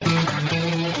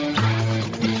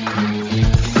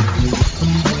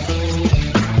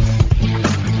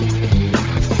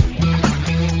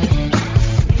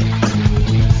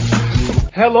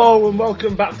Hello and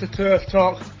welcome back to Turf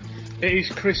Talk. It is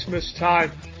Christmas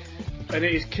time and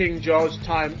it is King George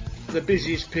time, the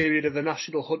busiest period of the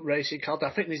National Hunt Racing calendar.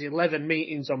 I think there's 11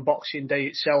 meetings on Boxing Day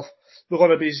itself. We're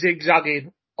going to be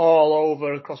zigzagging all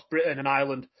over across Britain and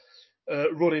Ireland,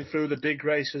 running through the big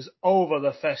races over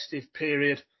the festive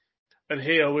period. And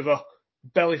here with a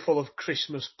belly full of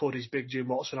Christmas puddies, Big Jim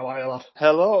Watson. How are you, lad?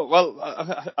 Hello.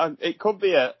 Well, it could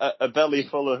be a belly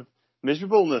full of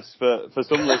miserableness for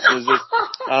some listeners,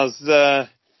 as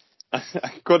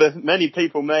many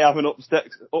people may have an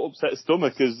upset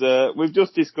stomach, as we've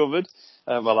just discovered.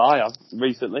 I have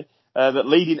recently that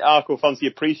leading Arco Fancy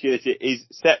Appreciator is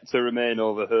set to remain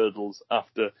over hurdles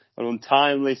after an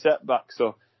untimely setback.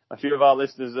 So a few of our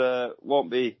listeners won't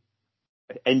be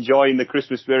enjoying the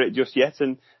Christmas spirit just yet,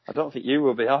 and I don't think you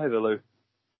will be either, Lou.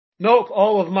 Nope,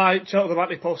 all of my Cheltenham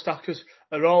Anti-Post stackers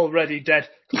are already dead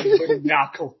because I'm winning the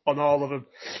Arkle on all of them.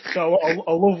 So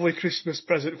a lovely Christmas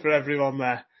present for everyone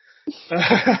there.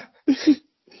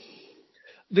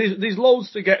 There's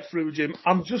loads to get through, Jim.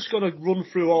 I'm just going to run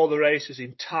through all the races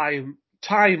in time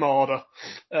order.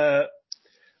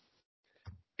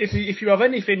 If you have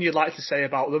anything you'd like to say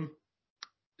about them,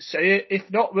 say it.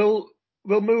 If not, we'll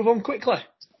move on quickly.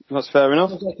 That's fair enough.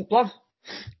 Sounds like a plan.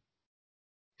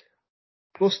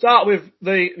 We'll start with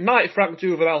the Knight Frank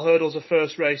Juvenile Hurdles, the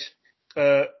first race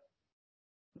of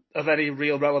any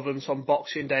real relevance on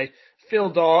Boxing Day.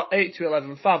 Phil Daw,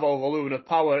 8-11, Fav over Luna,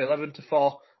 Power,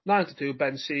 11-4, 9-2,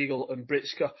 Ben Siegel and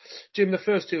Britska. Jim, the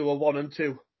first two were 1 and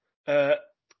 2.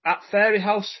 At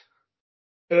Fairyhouse,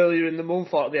 earlier in the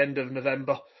month or at the end of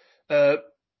November.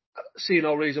 See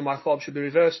no reason why form should be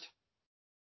reversed.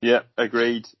 Yeah,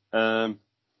 agreed.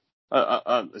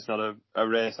 It's not a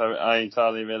race I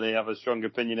entirely really have a strong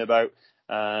opinion about.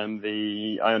 I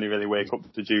only really wake up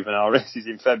to juvenile races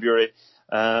in February.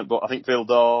 But I think Phil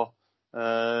Daw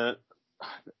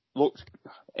looked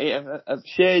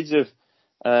shades of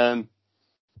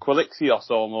Quilixios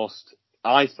almost,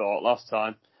 I thought, last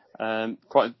time.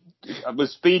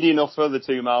 Was speedy enough for the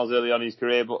 2 miles early on in his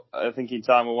career, but I think in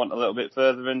time we went a little bit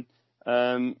further,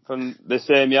 and from the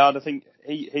same yard, I think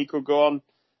he could go on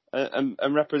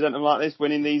and represent them like this,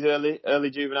 winning these early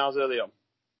juveniles early on.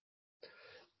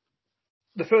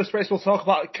 The first race we'll talk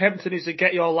about at Kempton is the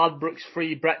Get Your Ladbrokes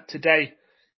Free Bet Today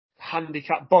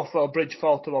handicap. Bothwell Bridge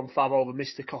 4-1 Fav over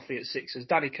Mr. Coffee at 6.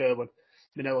 Danny Kerwin,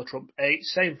 Manila Trump 8.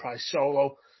 Same price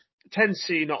solo.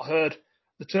 10C Not Heard.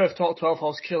 The Turf Talk 12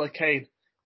 horse Killer Kane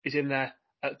is in there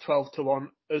at 12-1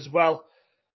 as well.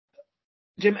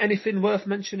 Jim, anything worth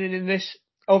mentioning in this?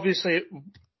 Obviously,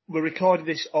 we're recording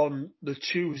this on the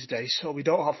Tuesday, so we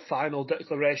don't have final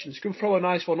declarations. Can we throw a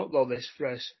nice one up, though, this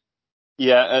race?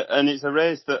 Yeah, and it's a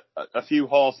race that a few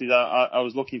horses I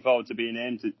was looking forward to being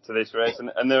named to this race,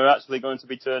 and they're actually going to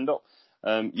be turned up.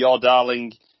 Your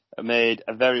Darling made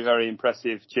a very, very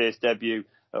impressive chase debut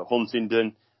at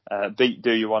Huntingdon, beat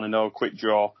Do You Want to Know, quick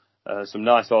draw, some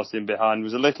nice horses in behind.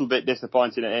 Was a little bit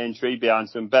disappointing at Aintree behind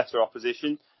some better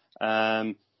opposition.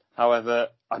 However,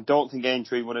 I don't think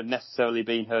Aintree would have necessarily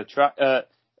been his track.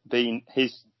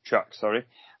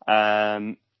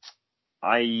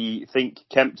 I think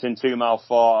Kempton 2 mile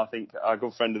 4. I think our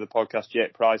good friend of the podcast,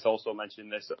 Jake Price, also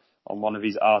mentioned this on one of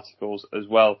his articles as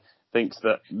well. Thinks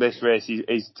that this race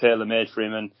is tailor made for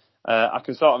him, and I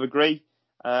can sort of agree.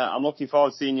 I'm looking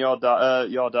forward to seeing your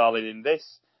Darling in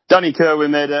this. Danny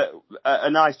Kerwin made a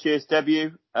nice chase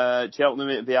debut.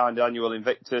 Cheltenham behind Annual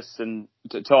Invictus and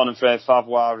Torn Fair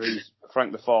Favois, who's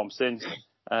franked the form since.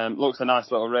 Looks a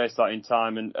nice little race that in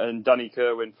time, and Danny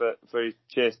Kerwin for his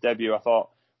chase debut, I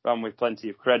thought ran with plenty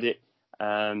of credit.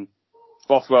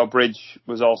 Bothwell Bridge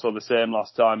was also the same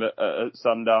last time at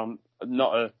Sandown.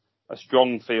 Not a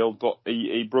strong field, but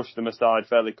he brushed them aside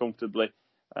fairly comfortably.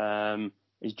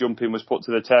 His jumping was put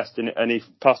to the test, and he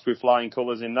passed with flying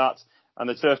colours in that. And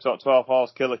the Turf Talk 12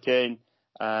 horse Killer Kane,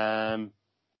 I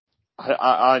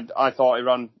thought he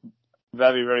ran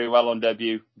very, very well on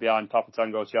debut behind Papa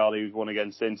Tango Charlie, who's won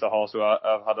again since, a horse who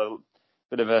I've had a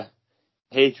bit of a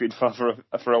hatred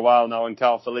for a while now, and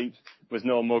Carl Philippe was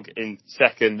no mug in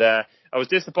second there. I was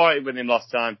disappointed with him last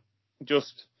time,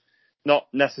 just not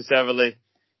necessarily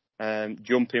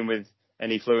jumping with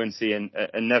any fluency, and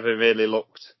never really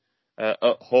looked at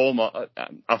home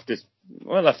after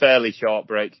a fairly short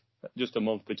break, just a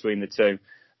month between the two.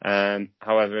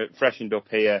 However, it freshened up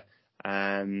here,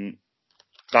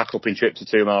 back up in trip to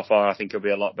 2 mile 4. I think he'll be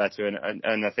a lot better,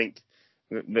 and I think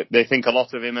they think a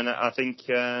lot of him, and I think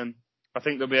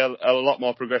there'll be a lot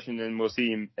more progression, and we'll see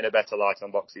him in a better light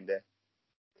on Boxing Day.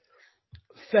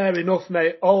 Fair enough,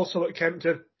 mate. Also at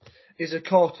Kempton is a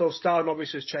Corto Star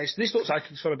Novices Chase. This looks like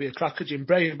it's going to be a cracker, Jim.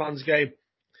 Brave Man's Game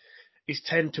is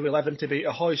 10-11 to beat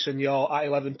a Hoyce and Yaw at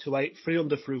 11-8, 3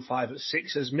 under through 5 at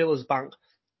 6s, Miller's Bank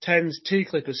 10s, T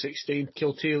Clipper 16,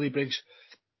 Kilteely Briggs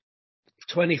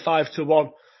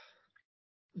 25-1.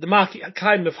 The market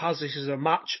kind of has this as a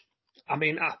match. I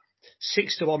mean,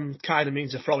 6-1 kind of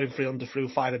means a throwing 3 under through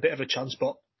 5, a bit of a chance,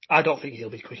 but I don't think he'll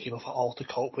be quick enough at all to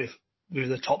cope with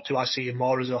the top two. I see him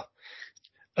more as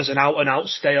an out-and-out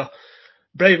stayer.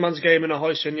 Braveman's Game and a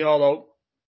Hoyce and Yaw, though,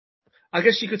 I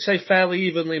guess you could say fairly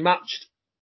evenly matched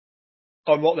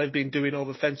on what they've been doing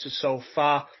over fences so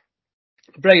far.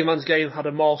 Braveman's Game had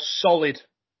a more solid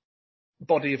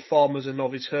body of form as a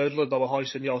novice hurdler, though a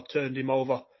Hoyce and Yaw turned him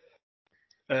over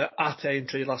at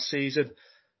Aintree last season.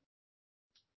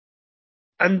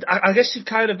 And I guess you've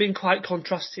kind of been quite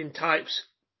contrasting types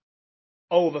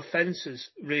over fences,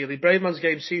 really. Braveman's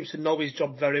Game seems to know his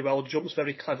job very well, jumps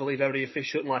very cleverly, very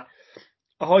efficiently.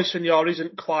 A Hoyce and Yaw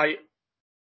isn't quite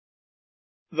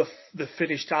the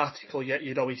finished article yet.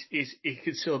 You know, he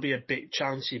could still be a bit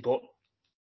chancy, but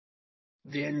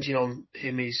the engine on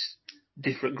him is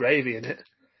different gravy, isn't it?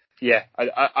 Yeah,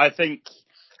 I think,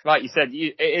 like you said,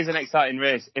 it is an exciting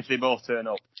race if they both turn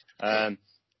up.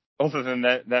 Other than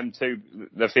them two,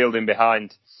 the fielding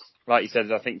behind, like you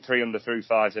said, I think 3 under through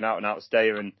 5's an out-and-out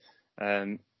stayer,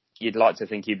 and you'd like to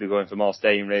think he'd be going for more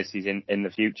staying races in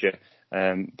the future.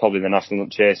 Probably the National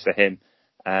Chase for him.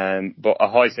 But a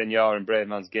Hoyce and Yaw and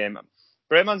Braveman's Game,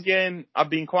 I've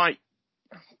been quite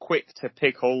quick to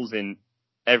pick holes in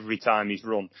every time he's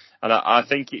run, and I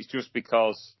think it's just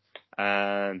because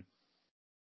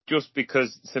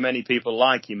so many people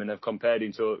like him and have compared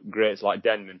him to greats like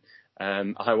Denman.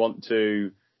 I want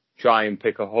to try and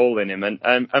pick a hole in him, and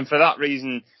for that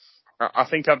reason, I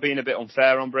think I've been a bit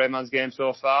unfair on Braveman's Game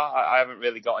so far. I haven't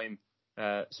really got him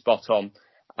spot on.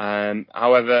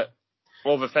 However,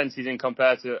 over fences in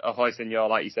compared to a Hoyce and Yaw,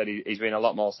 like you said, he's been a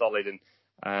lot more solid,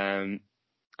 and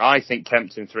I think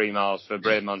Kempton 3 miles for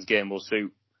Braveman's Game will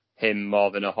suit him more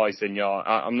than a Hoyce and Yaw.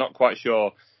 I'm not quite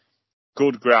sure.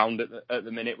 Good ground at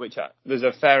the minute, there's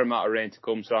a fair amount of rain to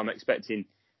come, so I'm expecting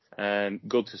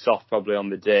good to soft probably on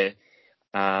the day,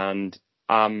 and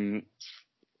I'm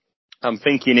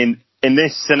thinking in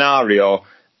this scenario,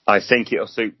 I think it'll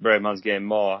suit Braveman's Game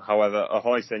more. However, a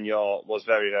Hoyce and Yaw was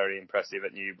very, very impressive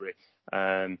at Newbury.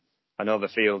 I know the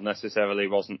field necessarily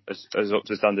wasn't as up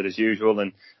to standard as usual,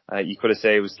 and you could have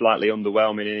said it was slightly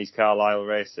underwhelming in his Carlisle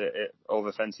race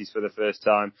over fences for the first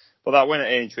time. But that win at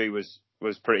Aintree was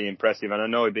pretty impressive, and I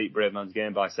know he beat Braveman's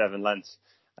Game by 7 lengths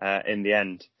in the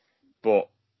end. But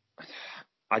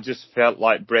I just felt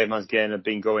like Braveman's Game had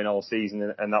been going all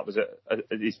season, and that was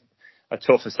a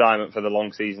tough assignment for the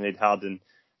long season he'd had. And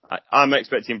I'm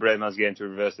expecting Braveman's Game to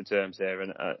reverse the terms here,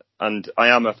 and I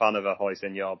am a fan of a Hoyce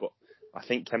and Yaw, but I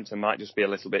think Kempton might just be a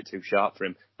little bit too sharp for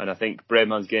him, and I think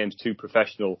Braveman's Game's too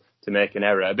professional to make an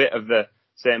error. A bit of the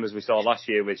same as we saw last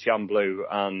year with Shamblou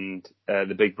and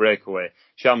the Big Breakaway.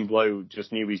 Shamblou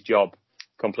just knew his job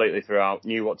completely throughout,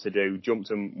 knew what to do, jumped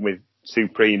him with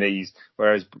supreme ease,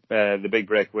 whereas the Big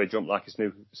Breakaway jumped like a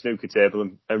snooker table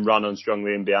and ran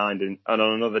unstrongly in behind. And on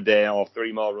another day or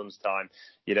 3 more runs time,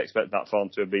 you'd expect that form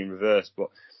to have been reversed. But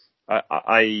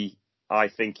I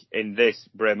think in this,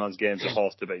 Braveman's Game's a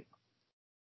horse to beat.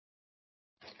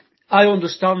 I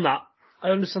understand that.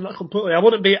 Completely. I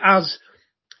wouldn't be as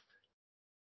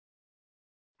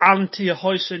anti a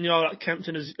Hoyce and Yaw at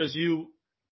Kempton as you.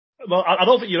 Well, I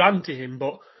don't think you're anti him,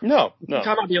 but no. You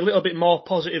might be a little bit more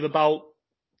positive about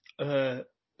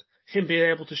him being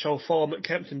able to show form at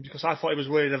Kempton, because I thought he was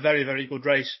winning a very, very good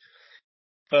race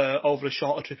over a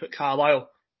shorter trip at Carlisle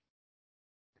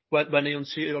when he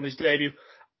unseated on his debut.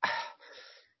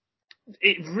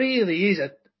 It really is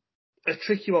a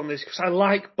tricky one, this, because I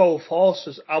like both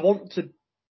horses. I want to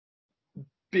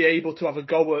be able to have a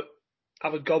go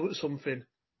at something,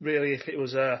 really, if it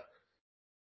was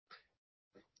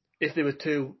if there were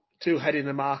two heading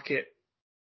the market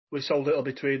with so little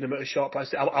between them at a short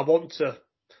price. I want to,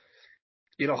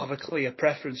 have a clear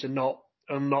preference and not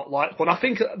like one. I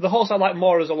think the horse I like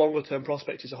more as a longer term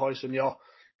prospect is a Hoyce and Yaw.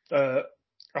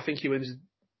 I think he wins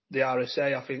the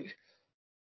RSA. I think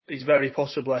he's very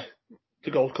possibly the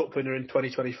Gold Cup winner in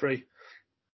 2023.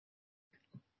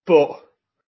 But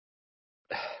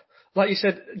like you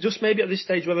said, just maybe at this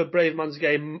stage, whether Braveman's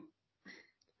Game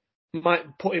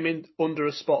might put him in under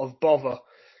a spot of bother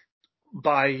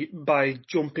by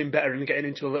jumping better and getting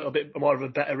into a little bit more of a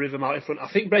better rhythm out in front. I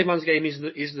think Braveman's Game is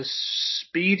the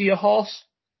speedier horse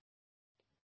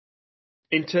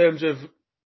in terms of,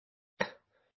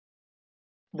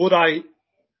 would I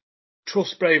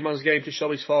trust Braveman's Game to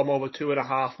show his form over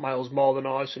 2.5 miles more than a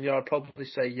Hoyce and Yaw? I'd probably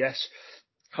say yes.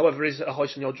 However, is a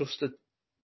Hoyce and Yaw just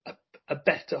a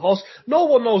better horse. No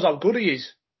one knows how good he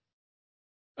is,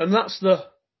 and that's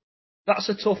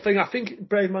a tough thing. I think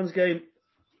Bravemans's Game,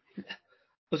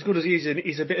 as good as he is,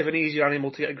 he's a bit of an easier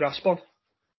animal to get a grasp on.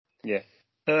 Yeah.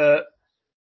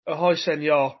 Ahoy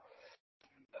Senor.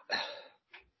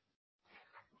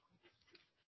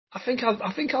 I think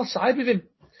I'll side with him.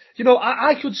 You know,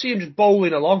 I could see him just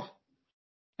bowling along.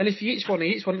 And if he hits one,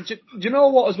 he hits one. Do you know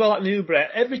what, as well, at Newbury?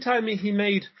 Every time he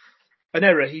made an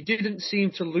error, he didn't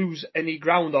seem to lose any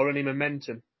ground or any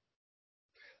momentum.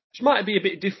 Which might be a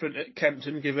bit different at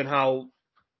Kempton, given how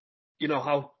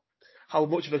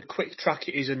much of a quick track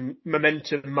it is, and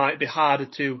momentum might be harder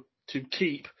to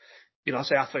keep. You know,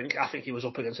 I think he was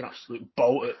up against an absolute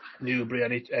bolt at Newbury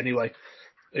anyway,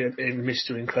 in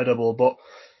Mr. Incredible. But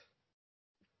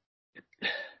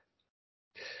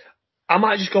I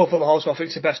might just go for the horse who I think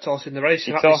is the best horse in the race.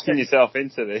 You're talking yourself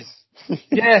into this.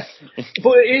 Yeah,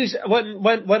 but it is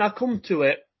when I come to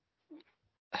it,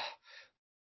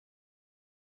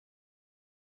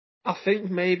 I think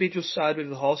maybe just side with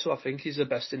the horse who I think is the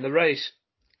best in the race,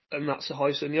 and that's the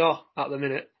Ahoy Senor at the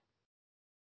minute.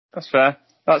 That's fair.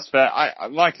 I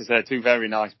like I said, two very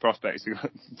nice prospects.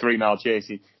 3 mile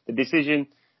chasing. The decision: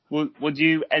 would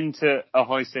you enter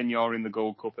Ahoy Senor in the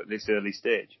Gold Cup at this early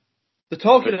stage? They're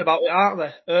talking about it, aren't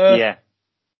they? Yeah,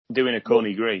 doing a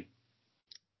Coney Gree.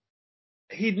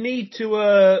 He'd need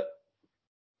to.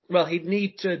 He'd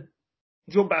need to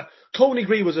jump back. Coney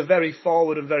Gree was a very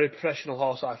forward and very professional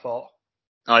horse, I thought.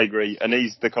 I agree, and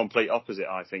he's the complete opposite,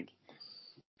 I think.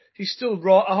 He's still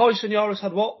raw. Ahoy Senor has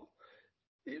had what?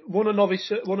 Won a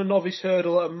novice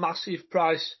hurdle at a massive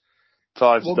price.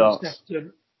 5 starts.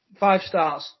 5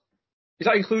 starts. Is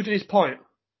that including his point?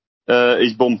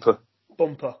 His bumper.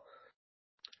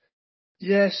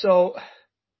 Yeah, so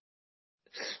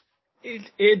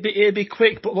it'd be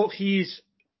quick, but look, he's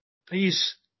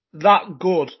that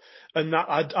good, and that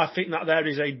I think that there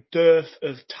is a dearth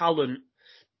of talent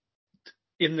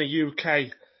in the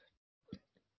UK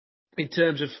in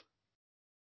terms of.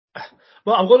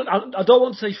 Well, I don't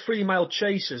want to say 3 mile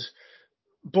chasers,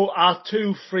 but our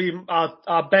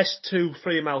best 2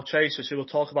 3 mile chasers, who we'll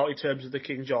talk about in terms of the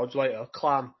King George later,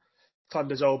 Clan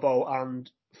des Obeaux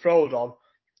and Frodon,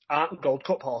 aren't Gold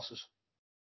Cup horses.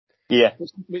 Yeah.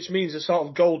 Which means the sort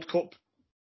of Gold Cup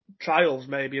trials,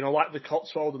 maybe, like the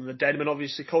Cotswold and the Denman.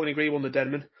 Obviously, Coney Gree won the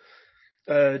Denman,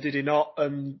 did he not?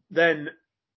 And then,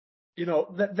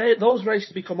 those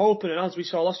races become open, and as we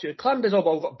saw last year, Clan des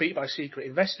Obeaux got beat by Secret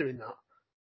Investor in that.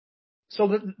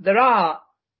 So there are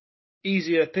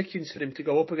easier pickings for him to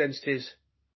go up against his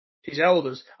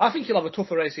elders. I think he'll have a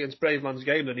tougher race against Bravemans's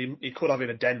Game than he could have in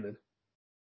a Denman.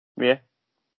 Yeah.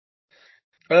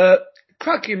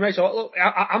 Cracking race. Look,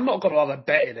 I'm not going to have a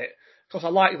bet in it because I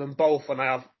like them both, and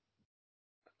I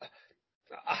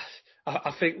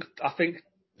think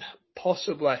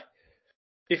possibly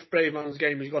if Bravemans's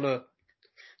Game is going to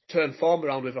turn form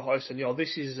around with Ahoy Senor,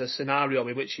 this is a scenario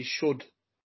in which he should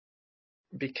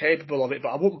be capable of it. But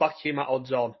I wouldn't back him at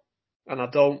odds on, and I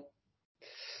don't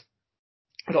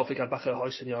think I'd back Ahoy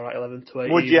Senor at 11 to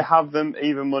 8. Would you have them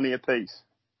even money apiece?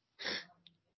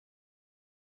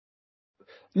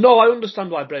 No, I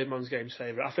understand why Bravemans's Game's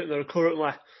favourite. I think there are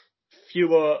currently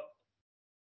fewer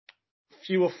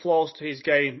flaws to his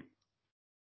game,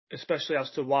 especially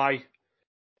as to why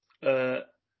they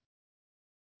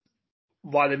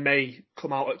may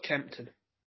come out at Kempton.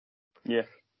 Yeah.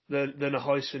 Than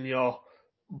Ahoy Senor.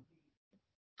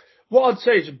 What I'd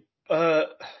say is, I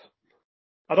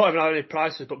don't even have any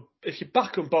prices, but if you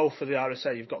back them both for the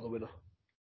RSA, you've got the winner.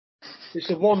 It's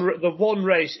the one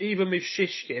race, even with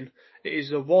Shishkin, it is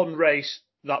the one race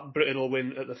that Britain will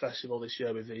win at the festival this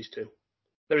year with these two.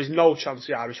 There is no chance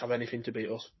the Irish have anything to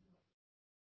beat us.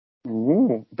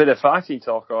 Ooh, bit of fighting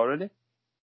talk already.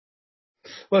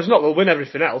 Well, it's not. We'll win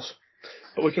everything else,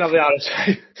 but we can have the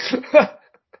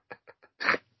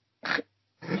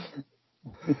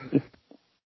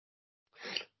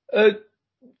RSA.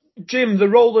 Jim, the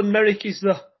Roland Merrick is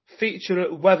the feature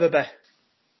at Wetherby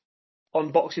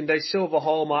on Boxing Day. Silver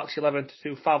Hallmarks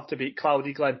 11-2, Fav to beat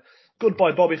Cloudy Glen. Good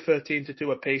Boy Bobby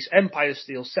 13-2 apiece. Empire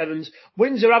Steel 7s.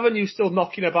 Windsor Avenue still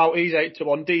knocking about. He's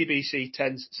 8-1. DBC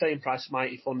 10s. Same price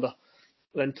Mighty Thunder.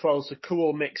 Then 12's the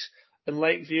Cool Mix and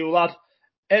Lakeview Lad.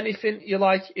 Anything you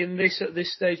like in this at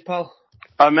this stage, pal?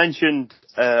 I mentioned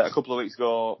a couple of weeks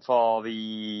ago for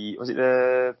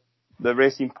the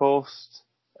Racing Post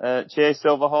Chase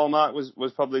Silver Hallmark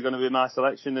was probably going to be my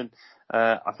selection, and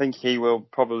I think he will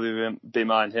probably be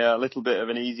mine here. A little bit of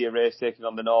an easier race taking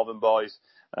on the Northern boys,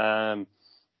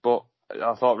 but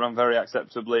I thought ran very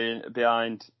acceptably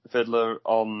behind Fiddler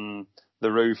on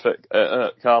the roof at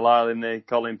Carlisle in the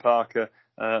Colin Parker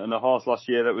and a horse last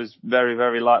year that was very,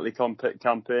 very lightly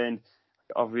campaigned.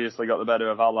 Obviously got the better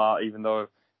of Allard, even though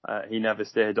he never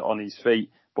stayed on his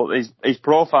feet. But his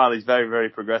profile is very, very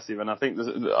progressive, and I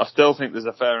still think there's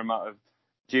a fair amount of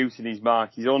juice in his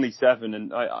mark. He's only 7,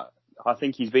 and I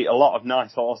think he's beat a lot of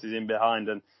nice horses in behind,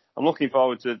 and I'm looking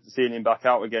forward to seeing him back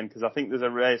out again, because I think there's a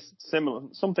race similar,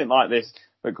 something like this,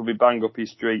 that could be bang up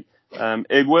his street.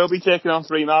 It will be taking on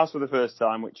 3 miles for the first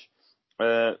time, which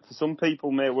for some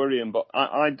people may worry him, but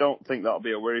I don't think that'll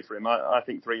be a worry for him. I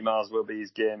think 3 miles will be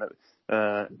his game,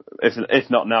 if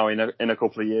not now, in a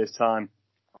couple of years' time.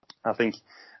 I think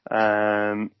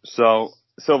so.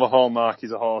 Silver Hallmark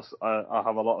is a horse I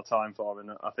have a lot of time for,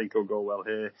 and I think he'll go well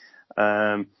here.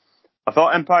 I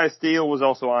thought Empire Steel was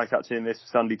also eye-catching in this for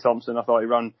Sandy Thompson. I thought he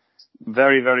ran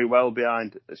very, very well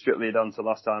behind Strictly Dancer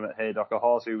last time at Haydock, a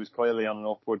horse who was clearly on an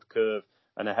upward curve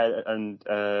and ahead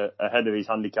of his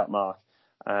handicap mark.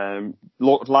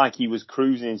 Looked like he was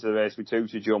cruising into the race with 2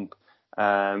 to jump,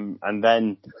 and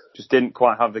then just didn't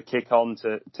quite have the kick on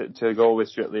to go with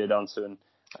Strictly Dancer. And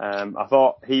I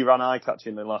thought he ran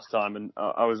eye-catching the last time, and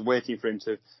I was waiting for him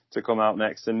to come out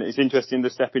next. And it's interesting, they're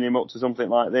stepping him up to something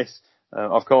like this.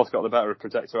 Of course, got the better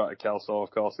Protector out of Kelso.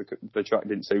 Of course, the track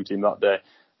didn't suit him that day.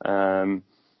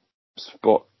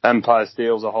 But Empire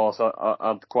Steel's a horse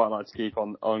I'd quite like to keep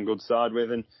on good side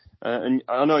with. And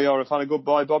I know you're a fan of Good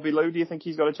Boy Bobby Lou. Do you think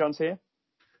he's got a chance here?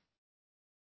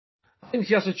 I think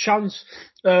he has a chance.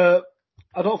 I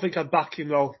don't think I'd back him,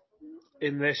 though,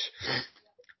 in this.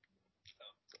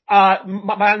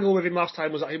 My angle with him last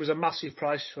time was that he was a massive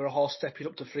price for a horse stepping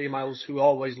up to 3 miles, who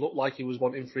always looked like he was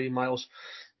wanting 3 miles.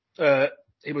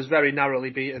 He was very narrowly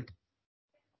beaten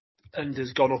and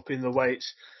has gone up in the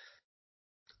weights.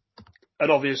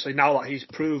 And obviously, now that he's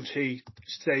proved he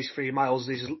stays 3 miles,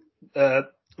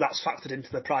 that's factored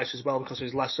into the price as well, because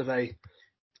there's less of a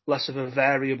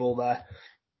variable there.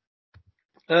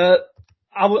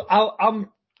 I'm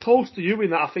close to you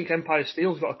in that I think Empire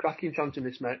Steel's got a cracking chance in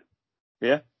this, mate.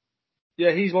 Yeah.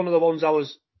 Yeah, he's one of the ones I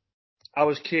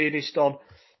was keenest on.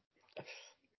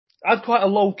 I had quite a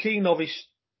low-key novice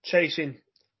chasing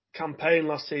campaign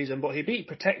last season, but he beat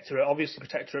Protectorate. Obviously,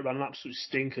 Protectorate ran an absolute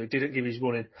stinker, didn't give his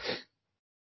running.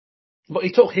 But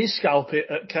he took his scalp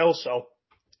at Kelso.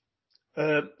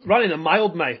 Ran in a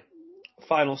mild May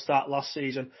final start last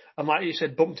season, and like you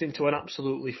said, bumped into an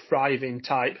absolutely thriving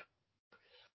type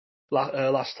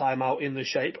last time out in the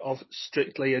shape of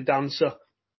Strictly a Dancer.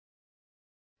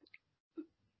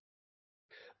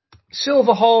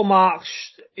 Silver Hallmark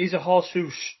is a horse who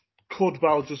could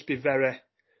well just be very,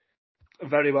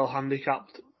 very well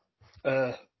handicapped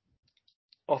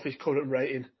off his current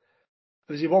rating.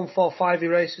 As he won 4-5 he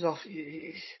races off,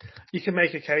 you can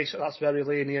make a case that's very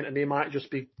lenient, and he might just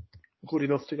be good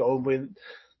enough to go and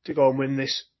win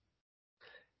this.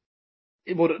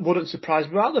 It wouldn't surprise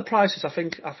me. About the prices, I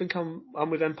think I'm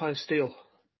with Empire Steel.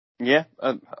 Yeah,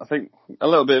 I think a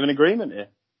little bit of an agreement here.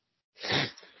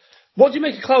 What do you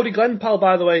make of Cloudy Glen, pal,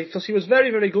 by the way? Because he was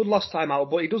very, very good last time out,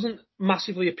 but he doesn't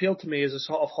massively appeal to me as a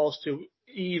sort of horse to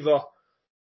either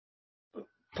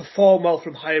perform well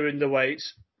from higher in the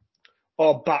weights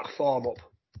or back form up.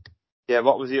 Yeah,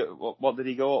 what was he? What did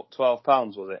he go up?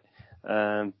 £12, was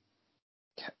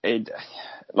it?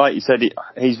 Like you said,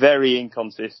 he's very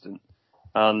inconsistent,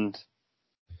 and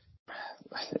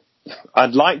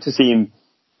I'd like to see him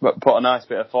put a nice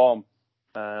bit of form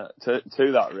to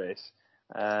that race.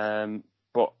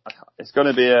 But it's going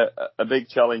to be a big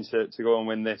challenge to go and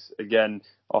win this again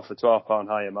off a £12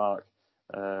 higher mark.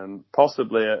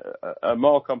 Possibly a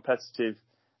more competitive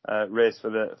race for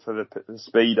the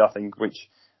speed, I think, which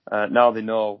now they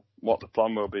know what the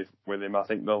plan will be with him. I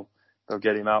think they'll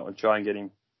get him out and try and get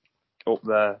him up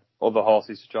there, other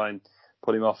horses to try and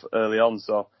put him off early on.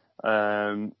 So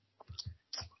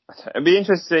it'd be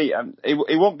interesting to see.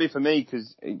 It won't be for me,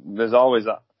 because there's always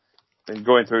that.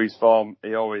 Going through his form,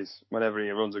 whenever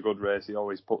he runs a good race, he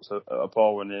always puts a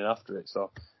poor one in after it.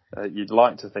 So you'd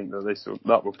like to think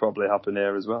that will probably happen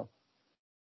here as well.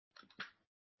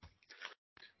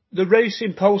 The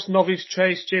Racing Post novice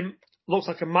chase, Jim, looks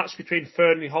like a match between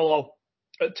Fernie Hollow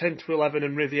at 10-11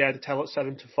 and Riviere de Tel at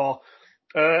 7-4.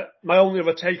 My only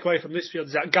other takeaway from this field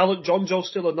is that Gallant John Joe's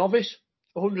still a novice,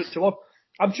 100-1.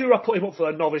 I'm sure I put him up for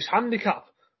a novice handicap.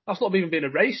 That's not even been a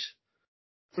race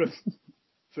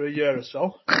for a year or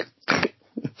so.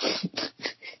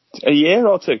 A year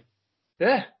or two?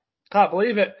 Yeah, can't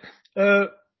believe it.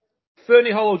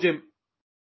 Fernie Hollow, Jim,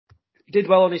 did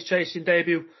well on his chasing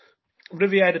debut.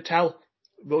 Riviere de Tel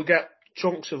will get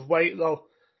chunks of weight, though.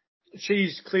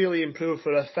 She's clearly improved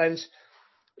for her fence.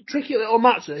 Tricky little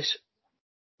match, this.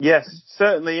 Yes,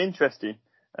 certainly interesting.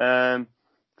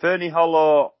 Fernie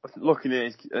Hollow, looking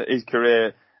at his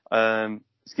career,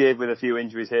 scared with a few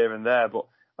injuries here and there, but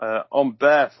on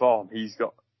bare form, he's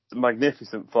got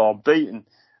magnificent form.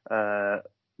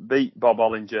 Beat Bob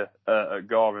Ollinger at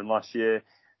Goring last year.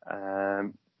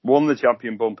 Won the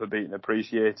champion bumper beat and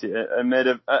appreciate it, and made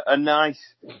a nice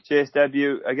chase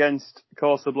debut against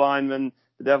Course Sublineman,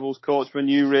 the Devil's Coachman.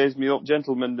 You raised me up,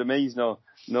 gentlemen. To me, he's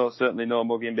certainly no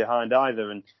mugging behind either.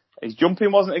 And his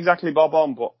jumping wasn't exactly bob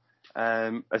on, but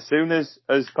as soon as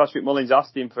Patrick Mullins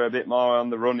asked him for a bit more on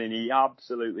the running, he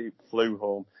absolutely flew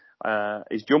home.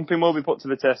 His jumping will be put to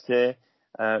the test here.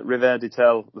 Riviere de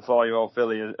Tel, the 4-year-old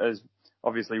filly, has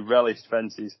obviously relished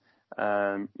fences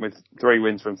with 3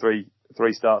 wins from three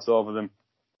starts over them.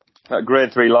 At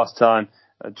Grade 3 last time,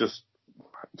 just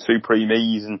supreme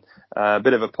ease and a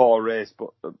bit of a poor race, but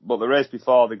the race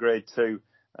before, the Grade 2,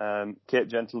 Cape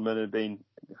Gentleman had been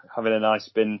having a nice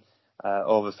spin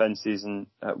over fences and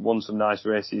won some nice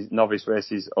races, novice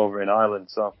races over in Ireland.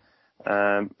 So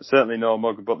certainly no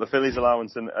mug, but the fillies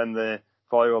allowance and the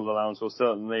 4-year-old allowance will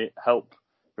certainly help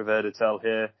Riviere de Tel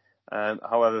here.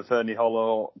 However, Fernie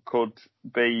Hollow could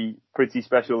be pretty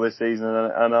special this season,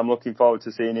 and I'm looking forward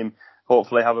to seeing him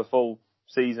hopefully have a full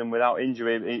season without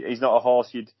injury. He's not a horse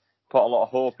you'd put a lot of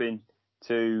hope in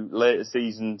to later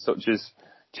seasons, such as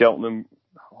Cheltenham.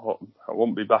 I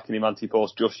won't be backing him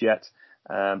anti-post just yet,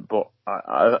 but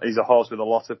he's a horse with a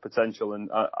lot of potential, and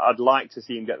I'd like to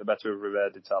see him get the better of Riviere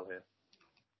de Tel here.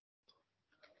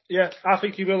 Yeah, I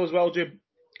think he will as well, Jim.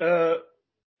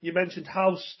 You mentioned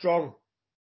how strong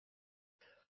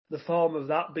the form of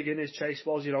that beginner's chase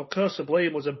was. Curse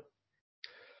Sublime was a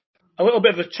little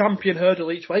bit of a champion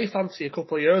hurdle each way fancy a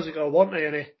couple of years ago, wasn't he?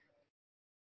 And he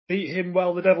beat him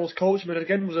well. The Devil's Coachman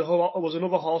again was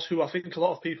another horse who I think a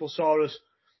lot of people saw as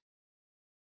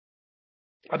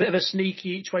a bit of a sneaky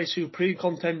each way supreme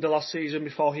contender last season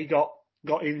before he got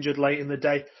injured late in the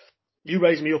day. You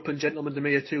Raise Me Up and Gentleman to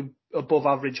Me are 2 above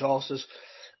average horses.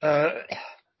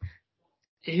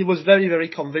 He was very, very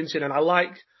convincing, and I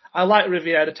like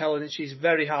Riviere de Tel, and she's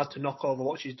very hard to knock over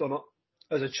what she's done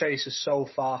as a chaser so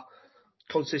far,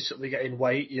 consistently getting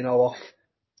weight,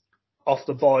 off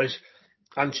the boys,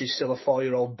 and she's still a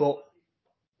 4-year-old. But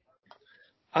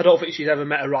I don't think she's ever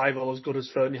met a rival as good as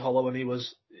Fernie Hollow, and he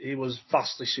was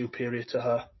vastly superior to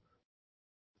her.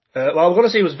 I'm going to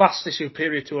say he was vastly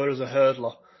superior to her as a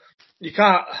hurdler. You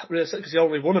can't really say because he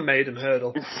only won a maiden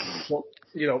hurdle. But,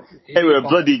 He were a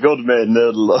bloody good maiden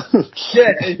hurdle.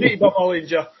 Yeah, he beat Bob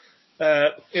Ollinger.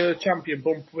 He was a champion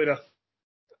bump winner.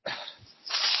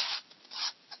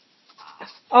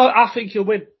 I think he'll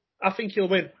win.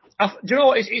 Do you know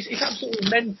what? It's absolutely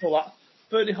mental that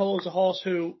Fernie Hollow's a horse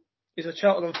who is a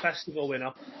Cheltenham Festival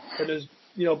winner and has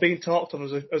been talked of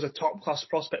as a top class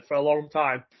prospect for a long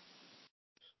time.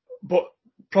 But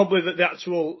probably the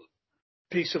actual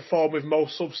piece of form with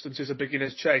most substance is a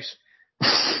beginner's chase.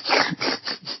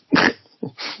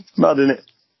 Mad, isn't it?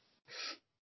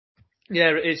 Yeah,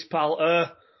 it is, pal.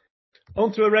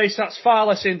 On to a race that's far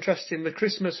less interesting, the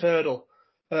Christmas Hurdle.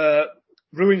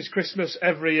 Ruins Christmas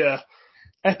every year.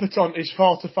 Epatante is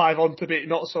 4-5 on to beat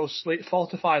Not So Sleepy.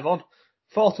 4-5 on?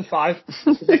 4-5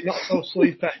 to beat Not So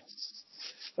Sleepy at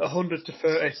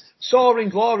 100-30. Soaring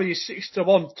Glory is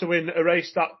 6-1 to win a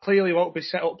race that clearly won't be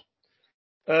set up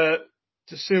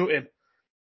to suit him.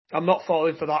 I'm not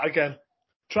falling for that again.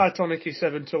 Tritonic is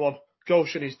 7-1.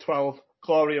 Goshen is 12.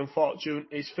 Glory and Fortune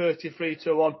is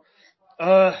 33-1.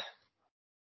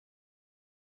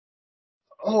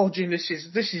 Jim, this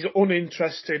is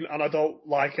uninteresting, and I don't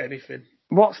like anything.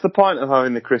 What's the point of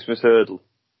having the Christmas Hurdle?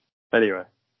 Anyway,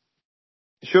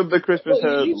 should the Christmas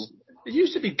Hurdle? It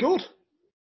used to be good.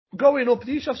 Growing up,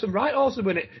 they used to have some right horses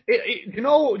win it. You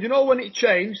know when it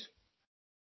changed?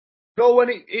 You know when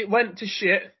it went to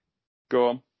shit? Go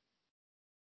on.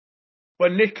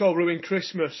 When Nico ruined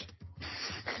Christmas.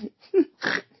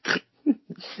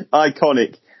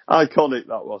 Iconic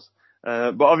that was.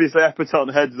 But obviously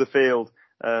Epatante heads the field.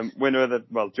 Joint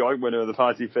winner of the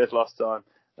Party Fifth last time.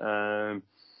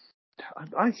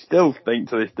 I still think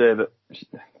to this day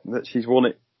that she's won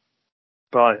it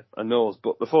by a nose,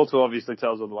 but the photo obviously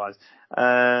tells otherwise.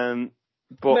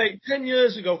 But mate, 10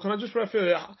 years ago, can I just refer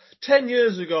to 10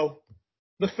 years ago,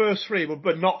 the first 3 were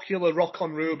Binocular, Rock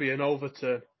on Ruby and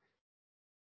Overturn.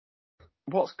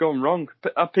 What's gone wrong?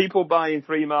 Are people buying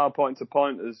 3 mile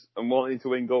pointers and wanting to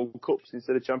win Gold Cups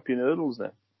instead of champion hurdles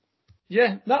now?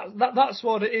 Yeah, that's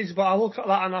what it is. But I look at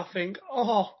that and I think,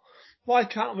 why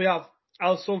can't we have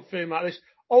something like this?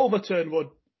 Overturn would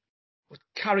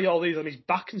carry all these on his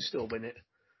back and still win it.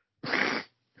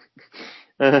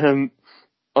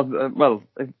 Well,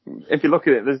 if you look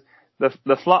at it,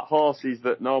 the flat horses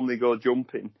that normally go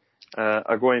jumping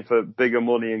are going for bigger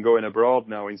money and going abroad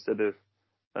now instead of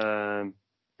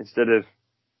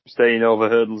staying over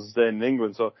hurdles and staying in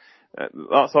England. So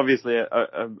that's obviously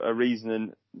a reason,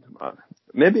 and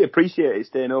maybe appreciate it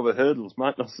staying over hurdles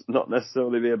might not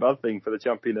necessarily be a bad thing for the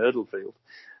champion hurdle field.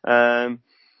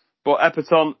 But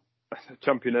Epatante,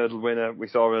 champion hurdle winner, we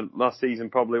saw last season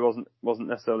probably wasn't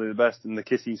necessarily the best, and the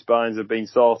kissing spines have been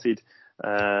sorted.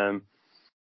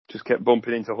 Just kept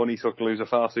bumping into Honeysuckle, who's a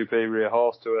far superior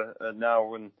horse to her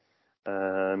now, and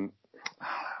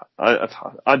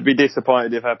I'd be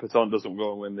disappointed if Epatante doesn't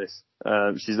go and win this.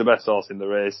 She's the best horse in the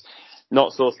race.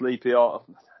 Not So Sleepy.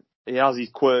 He has his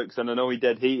quirks, and I know he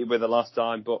dead heated with her last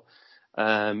time, but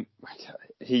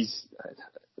he's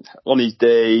on his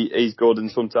day he's good,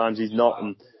 and sometimes he's not,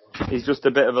 and he's just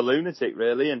a bit of a lunatic,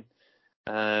 really. And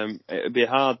it would be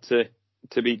hard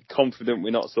to be confident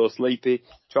we're Not So Sleepy.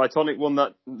 Tritonic won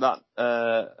that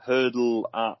hurdle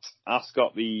at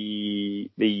Ascot,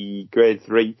 the Grade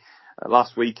 3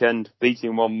 last weekend,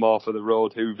 beating one more for the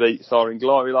road who beat Soaring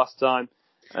Glory last time.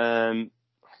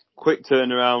 Quick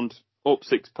turnaround, up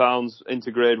 £6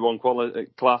 into Grade 1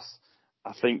 class.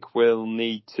 I think we'll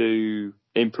need to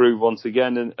improve once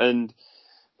again. And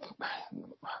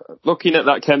looking at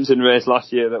that Kempton race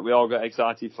last year that we all got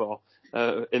excited for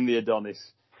in the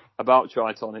Adonis about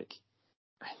Tritonic,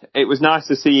 it was nice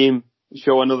to see him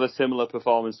show another similar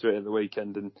performance to it at the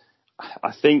weekend. And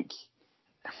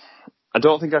I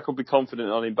don't think I could be confident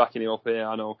on him backing him up here.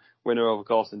 I know winner over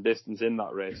course and distance in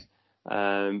that race.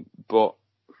 But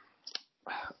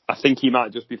I think he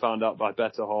might just be found out by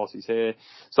better horses here.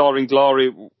 Soaring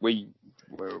Glory, we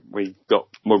got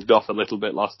mugged off a little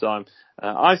bit last time.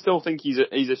 I still think he's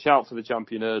a shout for the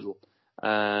champion hurdle.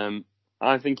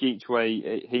 I think each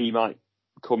way he might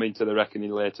come into the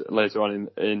reckoning later on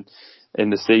in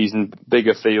the season.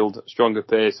 Bigger field, stronger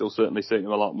pace will certainly suit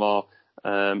him a lot more.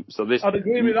 I'd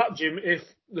agree with that, Jim, if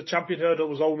the champion hurdle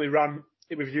was only ran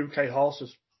with UK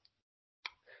horses.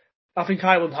 I think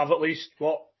Ireland have at least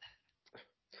but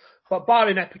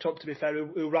barring Epatante, to be fair,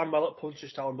 who ran well at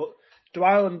Punchestown, but do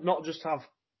Ireland not just have,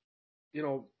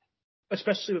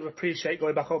 especially with Appreciate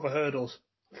going back over hurdles,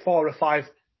 4 or 5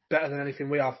 better than anything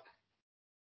we have?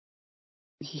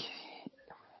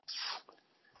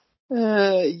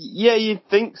 Yeah, you'd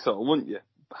think so, wouldn't you?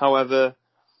 However,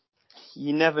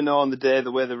 you never know on the day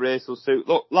the way the race will suit.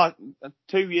 Look, like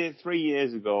 3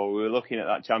 years ago, we were looking at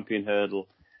that champion hurdle,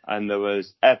 and there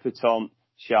was Epatante,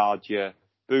 Sharjah,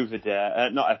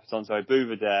 Bouvardere,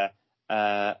 Bouvardere,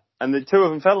 and the two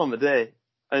of them fell on the day,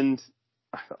 and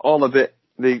all a bit,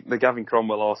 the Gavin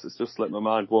Cromwell horse that's just slipped my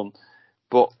mind won,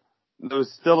 but there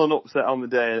was still an upset on the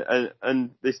day,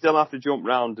 and they still have to jump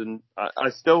round, and I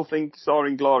still think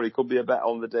Soaring Glory could be a bet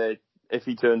on the day if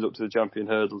he turns up to the champion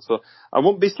hurdle, so I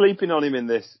won't be sleeping on him in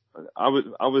this. I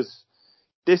was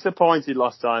disappointed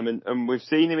last time, and we've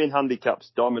seen him in handicaps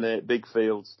dominate big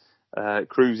fields,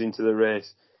 cruise into the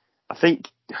race. I think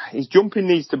his jumping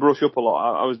needs to brush up a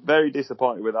lot. I was very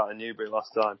disappointed with that in Newbury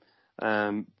last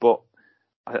time. But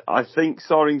I think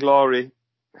Soaring Glory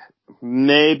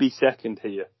may be second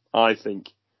here, I think.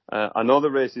 I know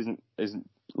the race isn't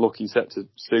looking set to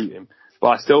suit him, but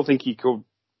I still think he could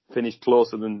finish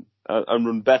closer than and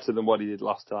run better than what he did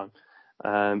last time.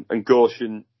 And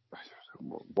Goshen,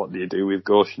 what do you do with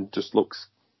Goshen? Just looks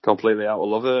completely out of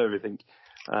love with everything.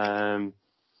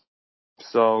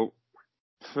 So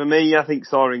for me, I think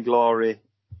Soaring Glory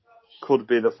could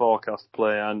be the forecast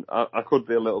play, and I could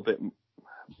be a little bit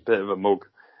of a mug,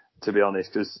 to be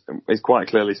honest, because it's quite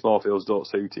clearly small fields don't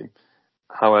suit him.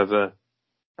 However,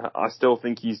 I still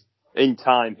think he's in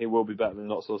time. He will be better than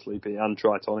Not So Sleepy and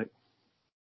Tritonic.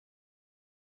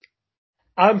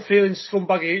 I'm feeling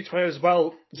scumbaggy each way as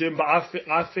well, Jim, but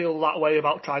I feel that way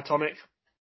about Tritonic.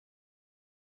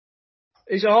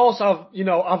 He's a horse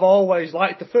I've always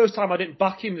liked. The first time I didn't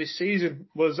back him this season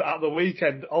was at the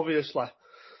weekend, obviously.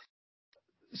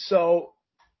 So,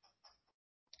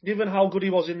 given how good he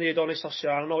was in the Adonis last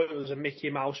year, I know it was a Mickey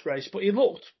Mouse race, but he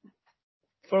looked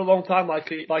for a long time like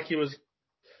he was,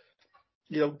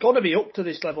 going to be up to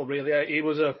this level. Really,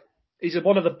 he's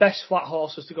one of the best flat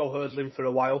horses to go hurdling for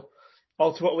a while,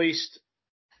 or to at least,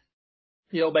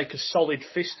 make a solid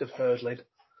fist of hurdling.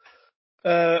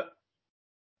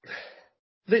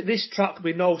 This track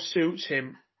we know suits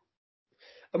him.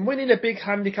 And winning a big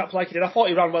handicap like he did, I thought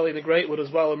he ran well in the Greatwood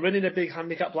as well, and winning a big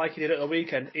handicap like he did at the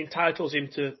weekend entitles him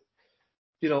to,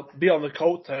 be on the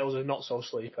coattails of Not So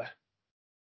Sleepy,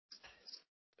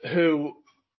 who,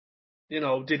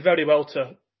 did very well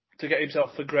to get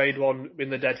himself for Grade 1 in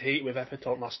the dead heat with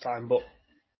Epatante last time. But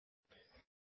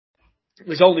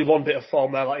There's only one bit of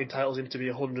form there that entitles him to be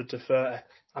 100 to 30.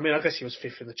 I mean, I guess he was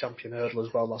fifth in the champion hurdle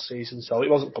as well last season, so it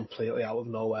wasn't completely out of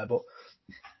nowhere. But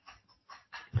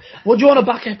would you want to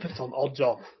back Epperton odds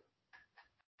on?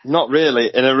 Not really.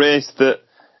 In a race that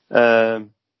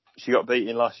she got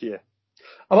beaten last year.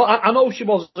 I know she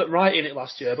wasn't right in it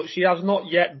last year, but she has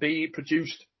not yet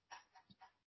produced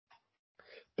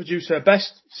her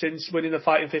best since winning the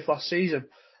Fighting Fifth last season.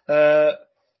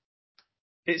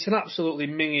 It's an absolutely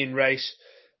minging race.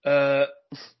 I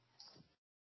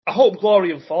hope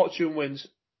Glory and Fortune wins.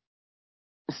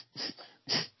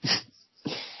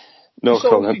 No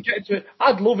comment.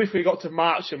 I'd love if we got to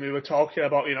March and we were talking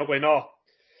about, going,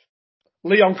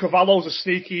 Leon Cavallo's a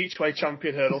sneaky each-way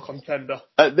champion hurdle contender.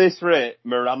 At this rate,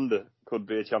 Miranda could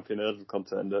be a champion hurdle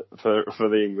contender for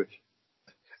the English.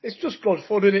 It's just good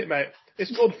fun, isn't it, mate? It's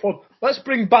good fun. Let's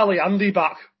bring Bally Andy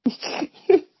back.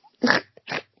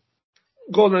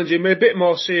 Go on then, Jimmy, a bit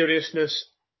more seriousness.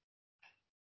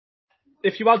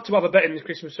 If you had to have a bet in the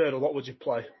Christmas hurdle, what would you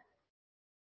play?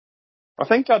 I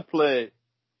think I'd play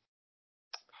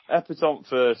Epatante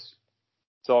first,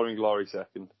 Soaring Glory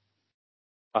second.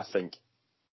 I think.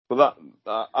 But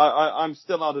I'm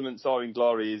still adamant Soaring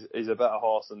Glory is a better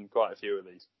horse than quite a few of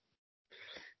these.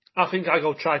 I think I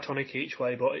go Tritonic each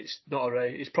way, but it's not a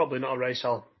race. It's probably not a race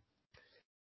I'll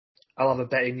have a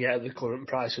bet in yet at the current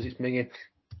price as it's minging.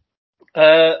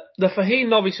 The Faheen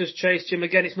Novice has chased him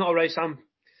again. It's not a race I'm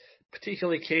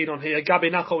particularly keen on here.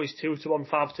 Gabinaco is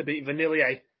 2-1-5 to beat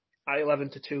Vanillier at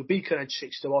 11-2. Beacon Edge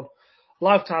 6-1.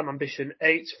 Lifetime Ambition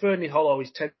 8. Fernie Hollow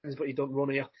is 10s, but he don't run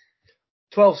here.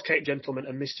 12's Cape Gentleman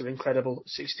and Mr. Incredible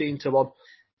 16-1.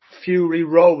 Fury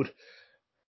Road.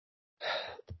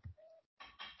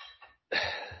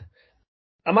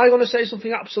 Am I going to say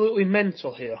something absolutely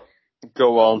mental here?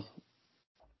 Go on.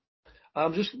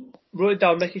 I'm just writing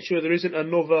down, making sure there isn't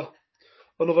another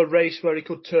race where he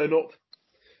could turn up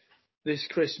this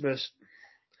Christmas.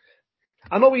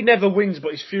 I know he never wins,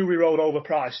 but is Fury Road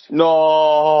overpriced?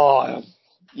 No,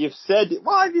 you've said it.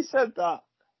 Why have you said that?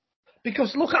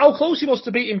 Because look at how close he was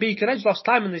to beating Beacon Edge last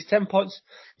time, and there's 10 points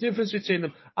difference between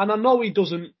them. And I know he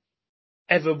doesn't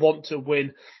ever want to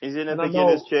win. He's in a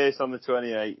beginner's chase on the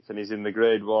 28th, and he's in the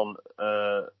Grade 1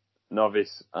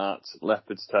 novice at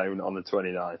Leopardstown on the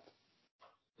 29th.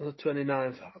 On the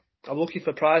 29th. I'm looking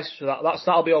for price for that.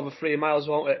 That'll be over 3 miles,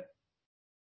 won't it?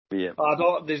 Yeah.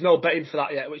 There's no betting for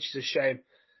that yet, which is a shame.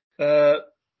 That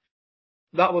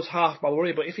was half my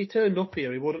worry, but if he turned up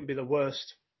here, he wouldn't be the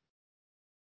worst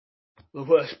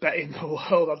bet in the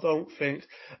world, I don't think.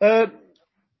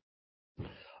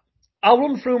 I'll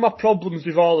run through my problems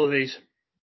with all of these.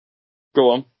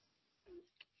 Go on.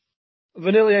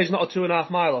 Vanillier is not a 2.5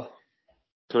 miler.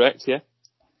 Correct, yeah.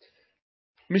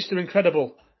 Mr.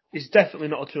 Incredible is definitely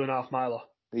not a 2.5 miler.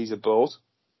 He's a boat.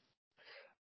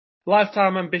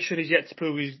 Lifetime Ambition is yet to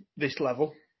prove this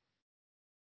level.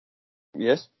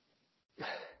 Yes.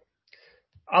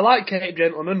 I like Cape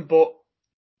Gentleman, but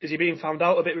is he being found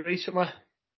out a bit recently?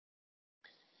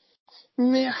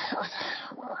 Yeah,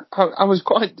 I was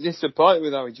quite disappointed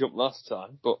with how he jumped last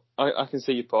time, but I can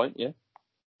see your point, yeah.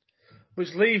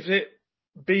 Which leaves it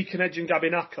Beacon Edge and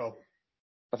Gabinaco.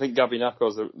 I think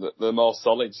Gabinaco's the more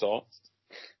solid sort.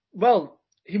 Well,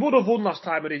 he would have won last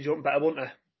time when he jumped better, wouldn't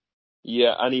he?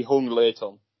 Yeah, and he hung late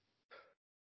on.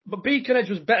 But Beacon Edge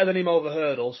was better than him over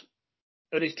hurdles,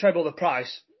 and he's trebled the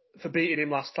price for beating him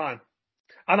last time.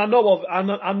 And I know,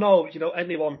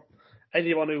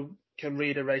 anyone who can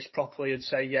read a race properly and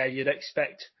say, yeah, you'd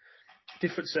expect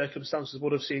different circumstances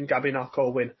would have seen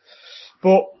Gabinaco win.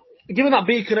 But given that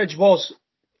Beacon Edge was,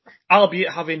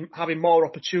 albeit having more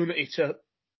opportunity to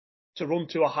run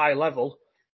to a high level,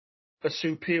 a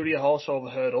superior horse over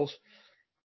hurdles,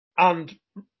 and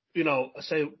I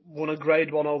say won a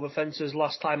Grade 1 over fences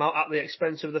last time out at the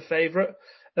expense of the favourite.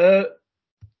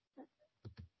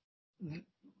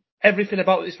 Everything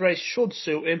about this race should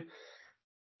suit him.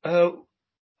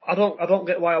 I don't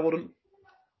get why I wouldn't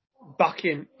back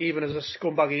him even as a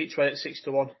scumbag each way at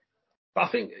 6-1. But I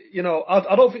think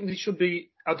I don't think it should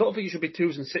be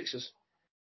 2s and 6s.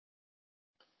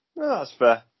 No, that's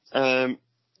fair.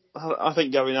 I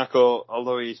think Gabinaco,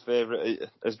 although he's favourite,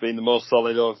 has been the most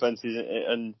solid over fences,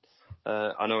 and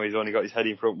I know he's only got his head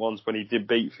in front once when he did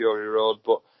beat Fury Road,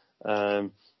 but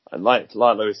like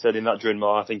Lewis said in that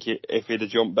Drinmore, I think if he'd have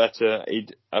jumped better,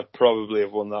 he'd probably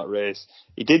have won that race.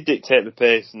 He did dictate the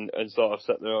pace and sort of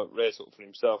set the race up for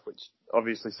himself, which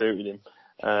obviously suited him.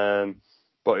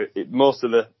 But most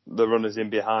of the runners in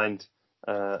behind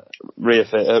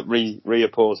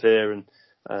reoppose here, and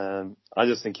I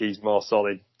just think he's more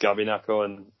solid, Gabinacco,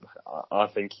 and I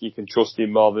think you can trust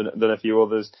him more than a few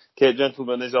others. Cape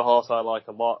Gentleman is a horse I like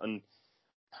a lot, and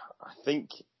I think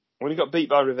when he got beat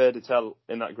by Revere de Tel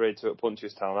in that Grade 2 at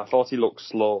Punchestown, I thought he looked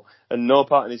slow, and no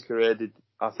part in his career did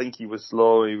I think he was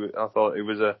slow. I thought he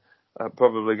was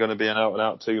probably going to be an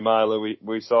out-and-out 2-miler.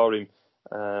 We saw him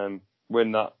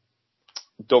win that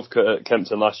Dovecote at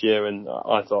Kempton last year, and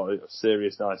I thought it was a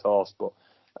serious nice horse, but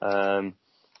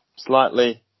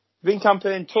slightly been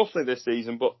campaigning toughly this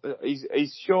season, but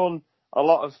he's shown a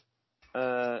lot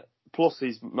of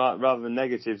pluses rather than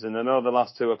negatives, and I know the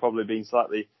last two have probably been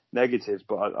slightly negatives,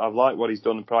 but I've liked what he's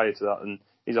done prior to that, and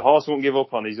he's a horse I won't give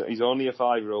up on. He's only a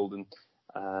 5-year-old, and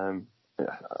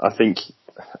I think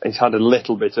he's had a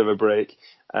little bit of a break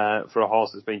for a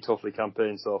horse that's been toughly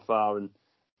campaigned so far, and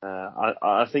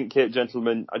I think Cape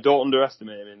Gentleman, I don't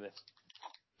underestimate him in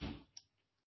this.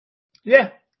 Yeah,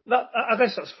 I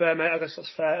guess that's fair, mate. I guess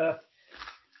that's fair.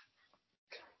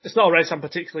 It's not a race I'm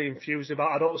particularly enthused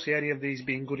about. I don't see any of these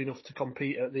being good enough to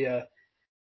compete at the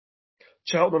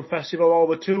Cheltenham Festival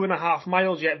over 2.5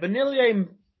 miles yet. Vanilla Aim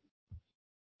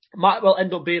might well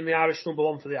end up being the Irish number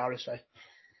 1 for the RSA.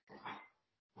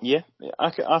 Yeah,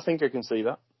 I think I can see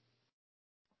that.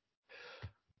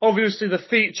 Obviously, the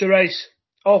feature race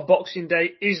of Boxing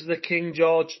Day is the King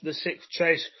George, the 6th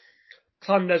chase.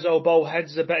 Clanders Oboe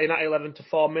heads the betting at 11-4,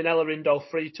 Minella Rindo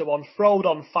 3-1,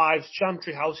 Frodon 5s,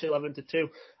 Chantry House 11-2,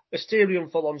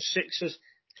 Asterion full on 6s.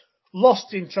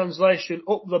 Lost in translation,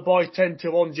 Up the Boy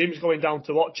 10-1, Jim's going down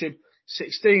to watch him.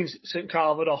 16s, St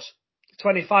Calvados,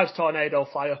 25s, Tornado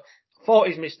Fire,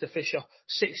 40s, Mr Fisher,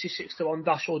 66-1,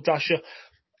 Dashel Dasher.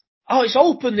 Oh, it's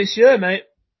open this year, mate.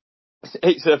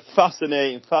 It's a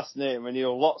fascinating when you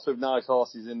know lots of nice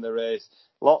horses in the race,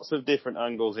 lots of different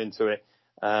angles into it.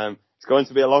 It's going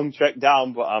to be a long trek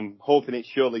down, but I'm hoping it's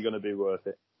surely going to be worth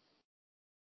it.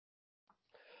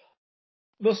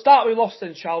 We'll start with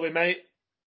Loston, shall we, mate?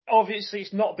 Obviously,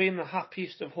 it's not been the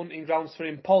happiest of hunting grounds for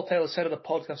him. Paul Taylor said on the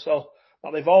podcast, though,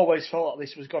 that they've always felt that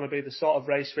this was going to be the sort of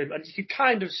race for him. And you can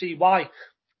kind of see why,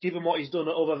 given what he's done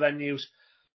at other venues.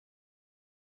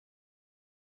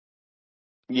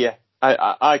 Yeah,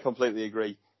 I completely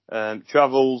agree.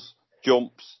 Travels,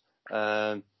 jumps,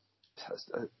 a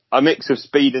mix of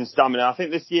speed and stamina. I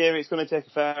think this year it's going to take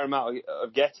a fair amount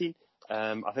of getting.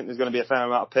 I think there's going to be a fair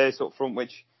amount of pace up front,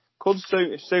 which could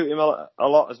suit him a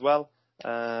lot as well.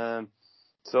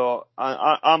 So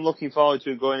I'm looking forward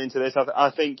to going into this.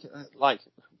 I think, like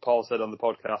Paul said on the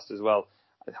podcast as well,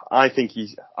 I think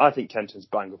Kenton's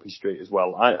bang up his street as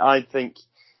well. I think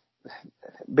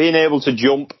being able to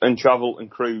jump and travel and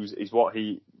cruise is what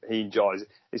he enjoys.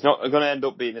 It's not going to end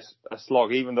up being a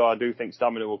slog, even though I do think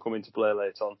stamina will come into play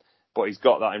later on, but he's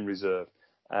got that in reserve.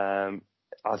 I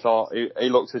thought he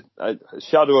looked a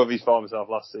shadow of his former self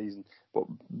last season, but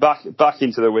back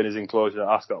into the winners' enclosure at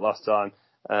Ascot last time.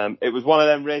 It was one of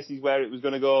them races where it was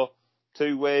going to go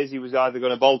two ways. He was either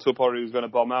going to bolt up or he was going to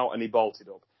bomb out, and he bolted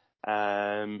up.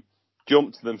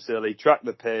 Jumped them silly, tracked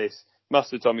the pace.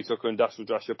 Master Tommy Tucker and Dashel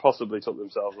Dasher possibly took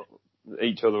themselves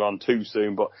each other on too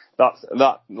soon, but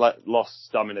that lost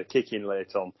stamina kicking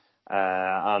late on,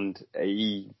 and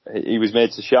he was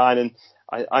made to shine. And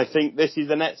I think this is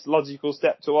the next logical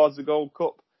step towards the Gold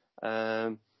Cup.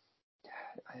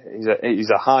 He's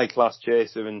a high class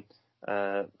chaser, and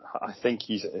I think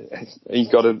he's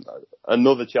got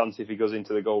another chance if he goes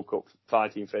into the Gold Cup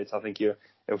fighting fit. I think he'll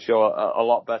show a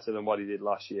lot better than what he did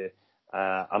last year.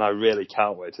 And I really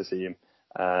can't wait to see him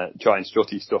try and strut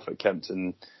his stuff at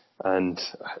Kempton. And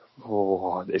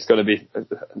it's going to be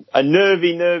a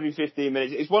nervy 15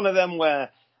 minutes. It's one of them where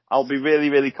I'll be really,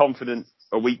 really confident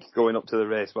a week going up to the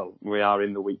race. Well, we are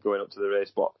in the week going up to the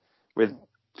race, but with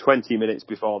 20 minutes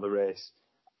before the race,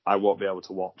 I won't be able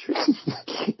to watch.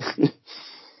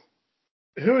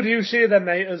 Who do you see then,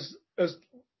 mate, as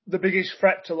the biggest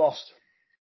threat to Lost?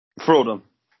 Frodon.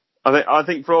 I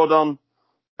think Frodon.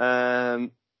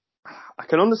 I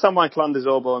can understand why Clanders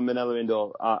Oboe and Minella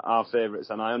Rindo are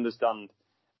favourites, and I understand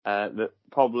that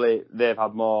probably they've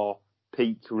had more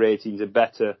peak ratings and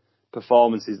better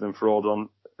performances than Frodon,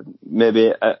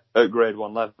 maybe at Grade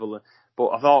 1 level. But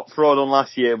I thought Frodon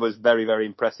last year was very, very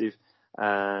impressive.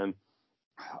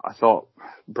 I thought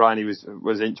Bryony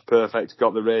was inch perfect,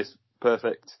 got the race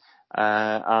perfect,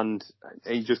 and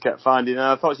he just kept finding. And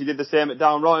I thought she did the same at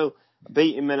Down Royal,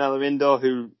 beating Minella Rindo,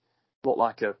 who looked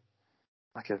like a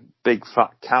big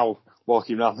fat cow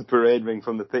walking around the parade ring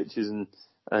from the pictures,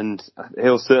 and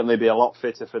he'll certainly be a lot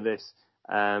fitter for this.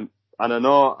 And I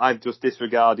know I've just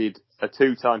disregarded a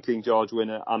 2-time King George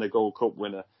winner and a Gold Cup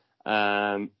winner,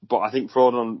 but I think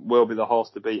Frodon will be the horse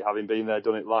to beat, having been there,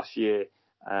 done it last year.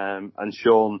 and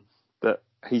shown that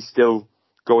he's still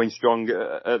going strong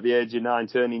at the age of 9,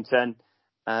 turning 10,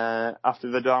 after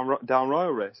the Down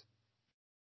Royal race.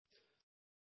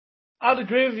 I'd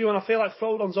agree with you, and I feel like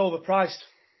Frodon's overpriced.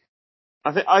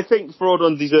 I think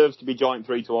Frodon deserves to be joint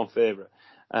 3-1 favourite.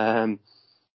 I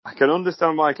can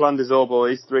understand why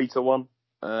Clandezobo is 3-1.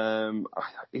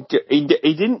 He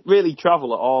didn't really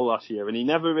travel at all last year, and he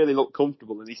never really looked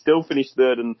comfortable, and he still finished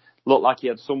third and looked like he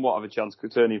had somewhat of a chance of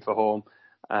returning for home.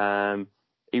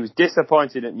 He was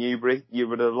disappointed at Newbury. You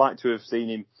would have liked to have seen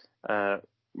him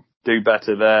do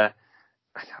better there.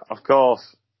 Of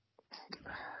course,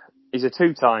 he's a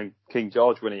 2-time King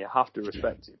George winner. You have to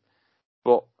respect him.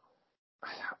 But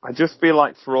I just feel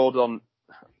like Frodon,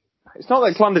 it's not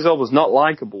that Clandezobo's not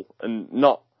likeable and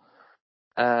not...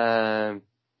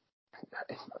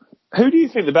 who do you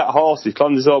think the better horse is,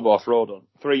 Clandezobo or Frodon?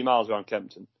 3 miles around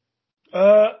Kempton.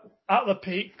 At the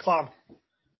peak, Clan.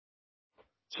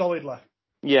 Solidly.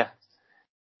 Yeah.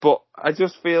 But I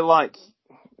just feel like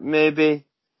maybe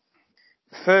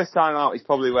first time out is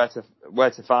probably where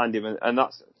to find him, and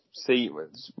that's seen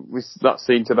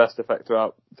to best effect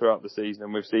throughout the season,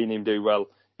 and we've seen him do well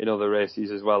in other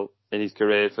races as well in his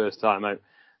career first time out.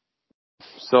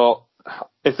 So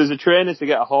if there's a trainer to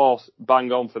get a horse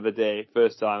bang on for the day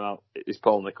first time out, it's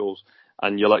Paul Nicholls,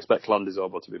 and you'll expect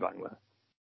Clandezobo to be bang there.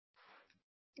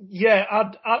 Yeah,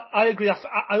 I agree.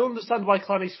 I understand why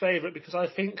Clan is favourite, because I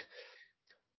think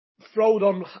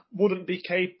Frodon wouldn't be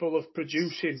capable of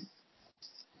producing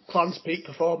Clan's peak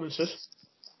performances.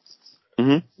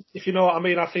 Mm-hmm. If you know what I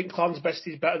mean, I think Clan's best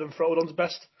is better than Frodon's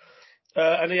best.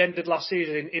 And he ended last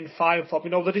season in fine form.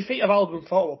 You know, the defeat of Albion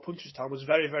Photo at Punchestown was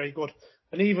very, very good.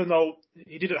 And even though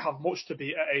he didn't have much to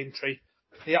beat at Aintree,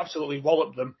 he absolutely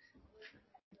walloped them.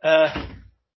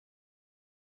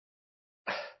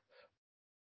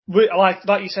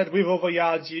 Like you said, with other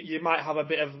yards, you might have a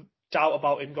bit of doubt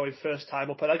about him going first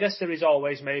time up. And I guess there is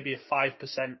always maybe a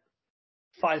 5%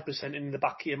 in the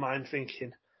back of your mind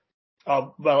thinking,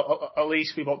 oh, well, at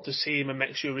least we want to see him and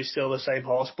make sure he's still the same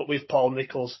horse. But with Paul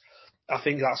Nicholls, I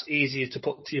think that's easier to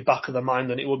put to your back of the mind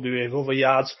than it would be with other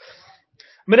yards.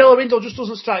 Manila Rindo just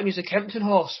doesn't strike me as a Kempton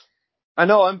horse. I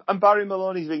know, and Barry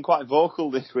Maloney's been quite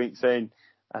vocal this week saying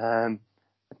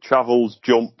travels,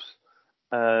 jumps,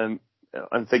 and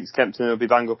thinks Kempton will be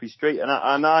bang up his street. And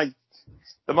I,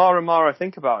 the more and more I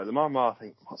think about it, the more and more I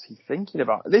think, what's he thinking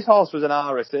about? This horse was an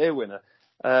RSA winner.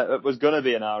 It was going to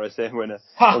be an RSA winner.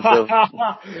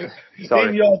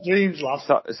 In your dreams, lad.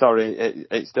 Sorry,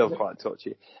 it's still quite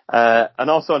touchy. And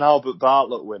also an Albert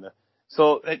Bartlett winner.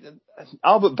 So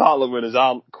Albert Bartlett winners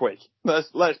aren't quick.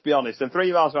 Let's be honest. And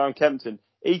 3 miles around Kempton,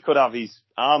 he could have his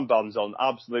armbands on,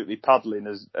 absolutely paddling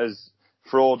as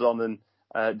Frodon and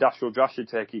Dashel Drasher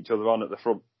take each other on at the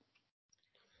front.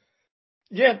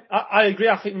 Yeah, I agree.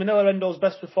 I think Manila Rendo's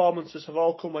best performances have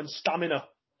all come when stamina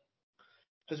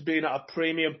has been at a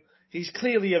premium. He's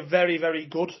clearly a very, very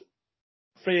good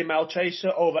 3 mile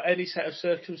chaser over any set of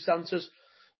circumstances.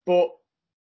 But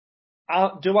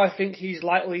do I think he's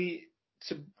likelier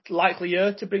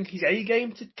to bring his A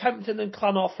game to Kempton and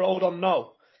Clan or Frodon?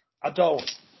 No, I don't.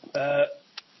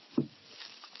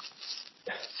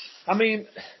 I mean,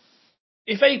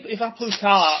 if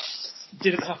Aplutar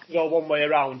didn't have to go one way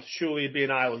around, surely he'd be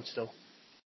in Ireland still.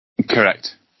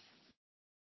 Correct.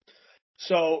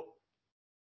 So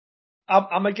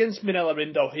I'm against Manila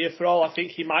Rindo here. For all I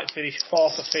think he might finish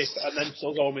 4th or 5th and then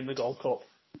still go home in the Gold Cup.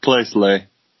 Placely.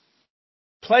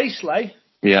 Placely?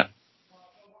 Yeah.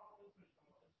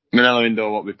 Manila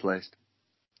Rindo won't be placed.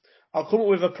 I'll come up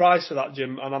with a price for that,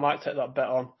 Jim, and I might take that bet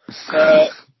on.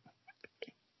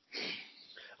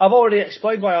 I've already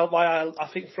explained why I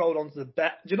think Frodon's the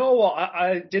bet. Do you know what?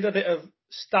 I did a bit of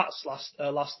stats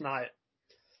last night,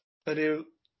 and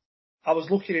I was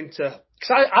looking into,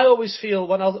 because I always feel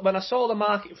when I saw the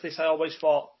market for this, I always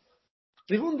thought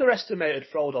they've underestimated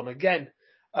Frodon again.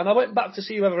 And I went back to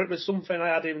see whether it was something I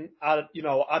had in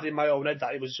my own head,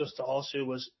 that it was just a horse who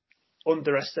was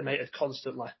underestimated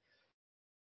constantly.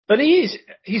 But he's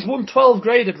won 12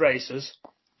 graded races.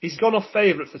 He's gone off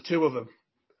favourite for 2 of them.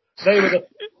 They were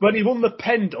when he won the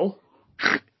Pendle,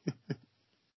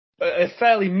 a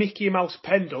fairly Mickey Mouse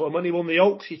Pendle, and when he won the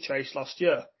Oaksey Chase last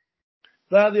year.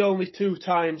 They're the only 2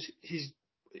 times he's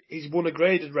won a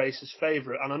graded race as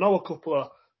favourite. And I know a couple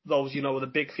of those,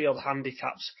 the big field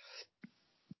handicaps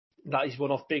that he's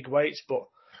won off big weights, but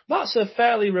that's a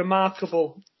fairly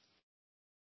remarkable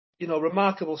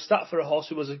stat for a horse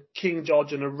who was a King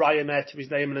George and a Ryanair to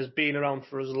his name and has been around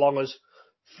for as long as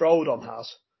Frodon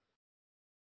has.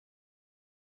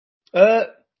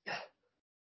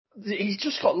 He's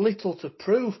just got little to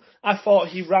prove. I thought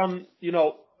he ran,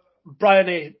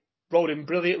 Bryony rode him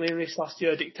brilliantly in this last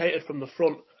year, dictated from the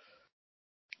front,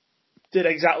 did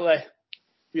exactly,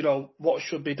 what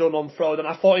should be done on Froden. And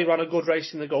I thought he ran a good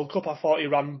race in the Gold Cup. I thought he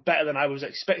ran better than I was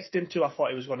expecting him to. I thought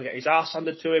he was going to get his arse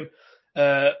handed to him.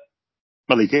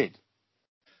 Well, he did.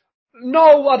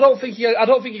 No, I don't think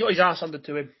he got his arse handed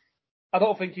to him. I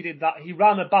don't think he did that. He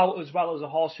ran about as well as a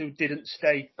horse who didn't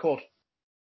stay could.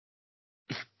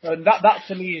 And that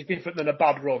to me is different than a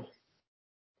bad run.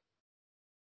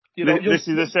 This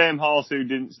is the same horse who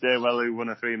didn't stay well, who won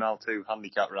a 3 mile 2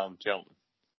 handicap round Cheltenham.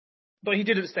 But he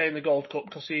didn't stay in the Gold Cup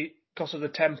because of the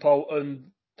tempo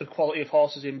and the quality of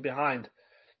horses in behind.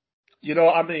 You know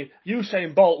what I mean?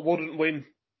 Usain Bolt wouldn't win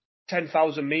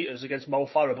 10,000 metres against Mo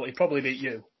Farah, but he'd probably beat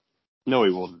you. No,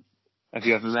 he wouldn't. Have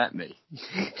you ever met me?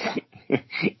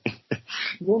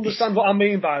 You understand what I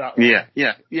mean by that? Yeah,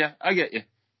 I get you.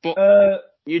 But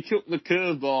you chuck the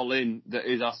curveball in that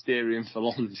is Asterion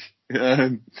Forlonge.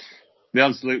 The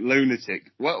absolute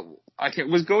lunatic. Well, it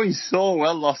was going so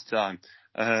well last time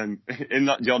in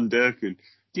that John Durkan.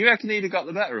 Do you reckon he'd have got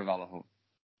the better of Allahunt?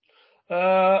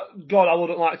 God, I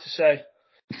wouldn't like to say.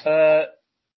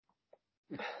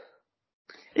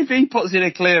 If he puts in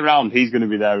a clear round, he's going to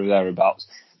be there or thereabouts.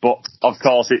 But, of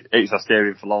course, it's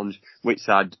Asterion Forlonge. Which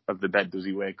side of the bed does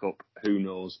he wake up? Who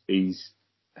knows? Is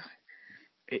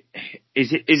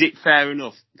it fair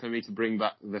enough for me to bring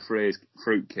back the phrase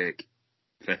fruitcake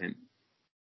for him?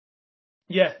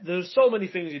 Yeah, there's so many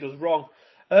things he does wrong.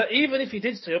 Even if he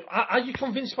did stay up, are you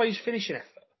convinced by his finishing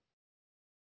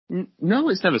effort? No,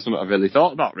 it's never something I've really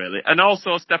thought about, really. And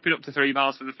also, stepping up to 3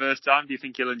 miles for the first time, do you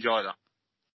think he'll enjoy that?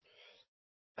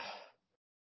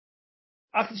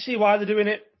 I can see why they're doing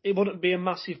it. It wouldn't be a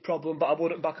massive problem, but I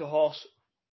wouldn't back a horse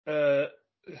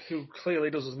who clearly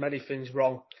does as many things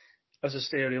wrong as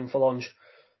Asterion Forlonge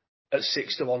at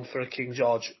 6-1 for a King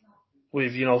George.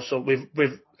 With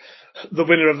with the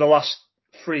winner of the last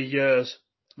 3 years,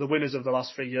 the winners of the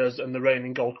last 3 years, and the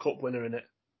reigning Gold Cup winner in it.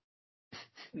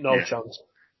 No chance.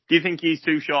 Do you think he's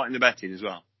too short in the betting as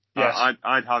well? Yes.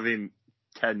 I'd have him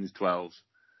 10s, 12s.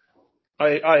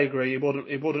 I agree.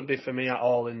 It wouldn't be for me at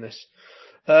all in this.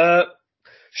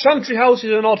 Chantry House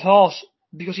is an odd horse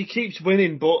because he keeps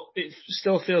winning, but it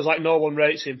still feels like no one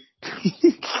rates him.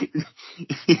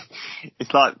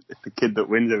 It's like the kid that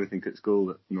wins everything at school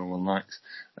that no one likes.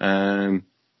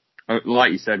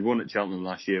 Like you said, won at Cheltenham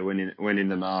last year, winning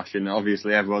the Marsh, and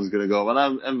obviously everyone's going to go, well,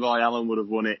 Envoy Allen would have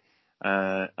won it,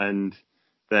 and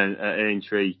then at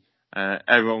Aintree,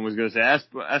 everyone was going to say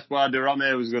Espoir de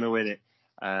Rome was going to win it,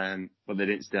 but they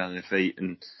didn't stay on their feet,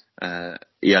 and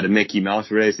he had a Mickey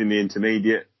Mouse race in the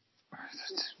intermediate,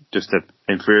 just to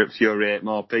infuriate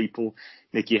more people.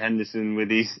 Nicky Henderson with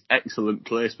his excellent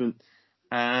placement,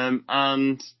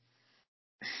 and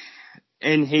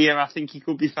in here, I think he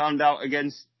could be found out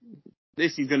against.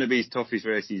 This is going to be his toughest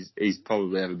race he's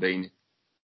probably ever been.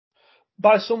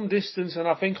 By some distance, and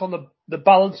I think on the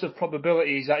balance of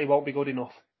probabilities that he won't be good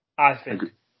enough. I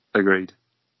think. Agreed.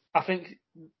 I think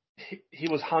he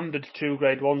was handed 2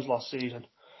 Grade 1s last season.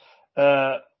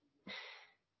 He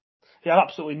had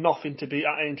absolutely nothing to beat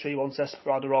at Aintree once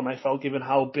Espoir de Rome fell, given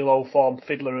how below form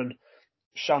Fiddler and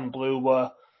Shan Blue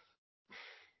were.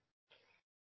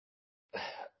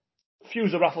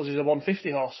 Fuser Raffles is a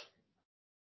 150 horse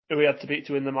who he had to beat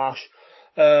to win the Marsh.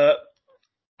 I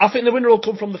think the winner will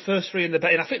come from the first 3 in the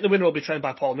betting. I think the winner will be trained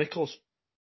by Paul Nicholls.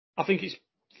 I think it's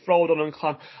Frodon and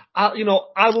Clan. I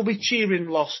will be cheering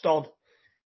Lost On,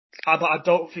 but I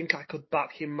don't think I could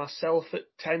back him myself at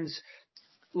 10s.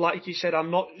 Like you said,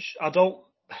 I'm not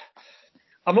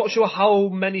sure how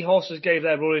many horses gave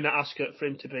their running at Ascot for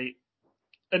him to beat,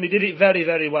 and he did it very,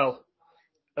 very well.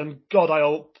 And God, I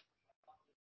hope.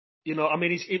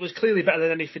 It was clearly better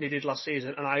than anything he did last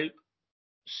season, and I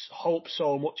hope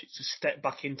so much it's a step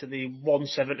back into the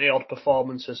 170 odd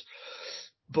performances.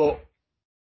 But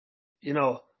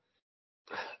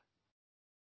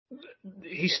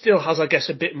he still has, I guess,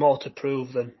 a bit more to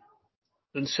prove than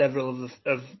several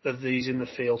of these in the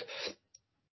field.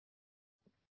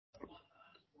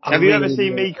 Have you ever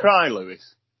seen me cry,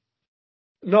 Lewis?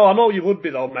 No, I know you would be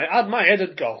though, mate. My head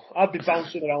would go. I'd be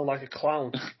bouncing around like a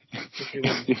clown.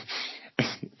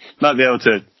 Might be able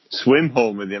to swim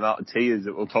home with the amount of tears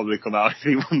that will probably come out if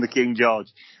he won the King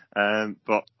George.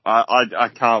 But I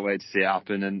can't wait to see it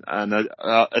happen. And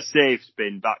a safe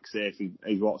spin, back safe,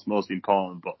 is what's most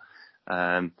important. But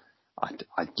I'd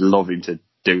love him to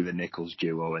do the Nicholls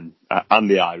duo and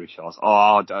the Irish horse.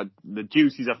 The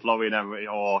juices are flowing.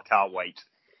 I can't wait.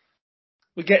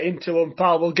 We'll get into them,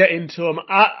 pal. We'll get into them.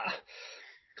 I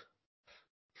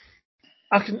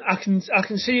can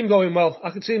see him going well.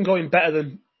 I can see him going better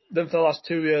than for the last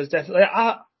 2 years, definitely.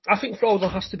 I I think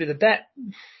Frodon has to be the bet.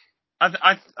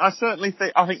 I certainly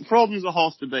think Frodon's a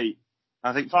horse to beat.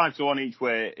 I think 5-1 each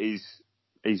way is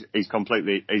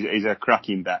completely is a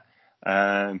cracking bet.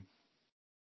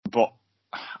 But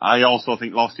I also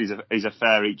think Lost is a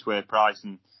fair each way price,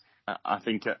 and I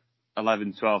think at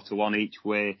 11, 12 to 1 each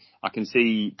way, I can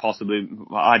see possibly.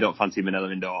 I don't fancy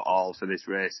Manila Indoor at all for this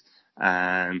race.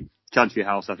 Chantry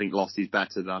House, I think Lost is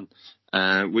better than,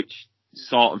 which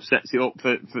sort of sets it up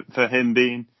for him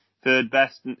being third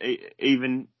best, and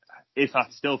even if I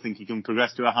still think he can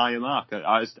progress to a higher mark.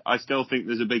 I still think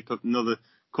there's another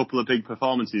couple of big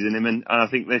performances in him, and I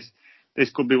think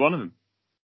this could be one of them.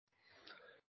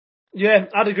 Yeah,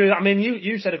 I'd agree. I mean,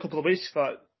 you said a couple of weeks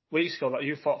ago that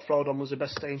you thought Frodon was the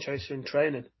best staying chaser in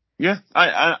training. Yeah,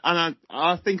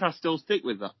 I think I still stick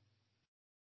with that.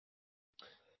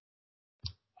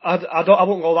 I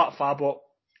won't go that far, but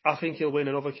I think he'll win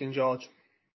another King George.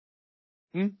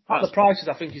 At the prices,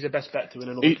 I think he's the best bet to win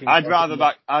another King George.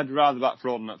 I'd rather back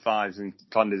Frodon at 5s and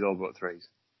Clandys over at 3s.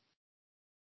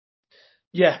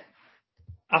 Yeah,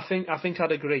 I think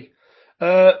I'd agree.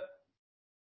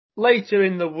 Later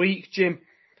in the week, Jim,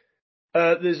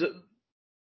 there's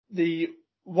the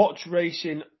Watch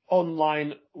Racing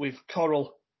Online with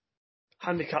Coral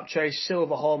handicap chase.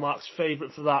 Silver Hallmark's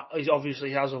favourite for that. He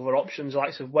obviously has other options,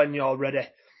 like When You're Ready,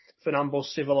 Fernando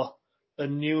Civola,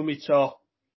 and Numitor.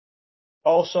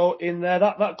 Also in there,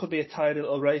 that could be a tidy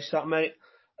little race, that, mate.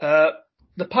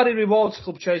 The Paddy Rewards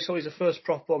Club chase, so is the first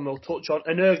prop one we'll touch on.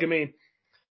 Energumene,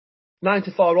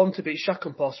 9-4 on to beat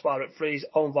Shakunpor Swar at 3s,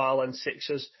 on Violent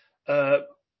 6s.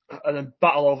 And then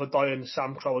Battle Over Doyen,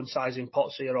 Sam Crow and Sizing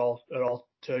Potsy are all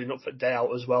turning up for day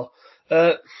out as well.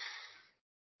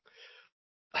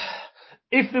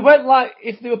 If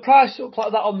they were priced up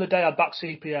like that on the day, I'd back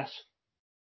CPS.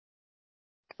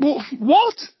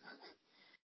 What?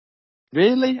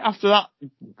 Really? After that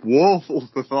woeful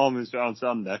performance on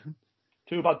Sunday?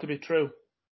 Too bad to be true.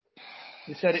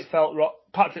 They said it felt wrong.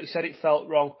 Patrick said it felt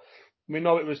wrong. We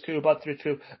know it was too bad to be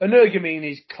true. Energumene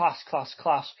is class.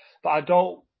 But I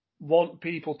don't want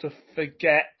people to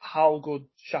forget how good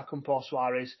Shakunpor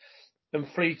Swar is. And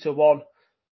 3-1,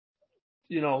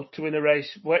 to win a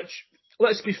race, which,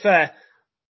 let's be fair,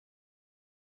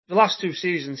 the last 2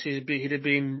 seasons he'd have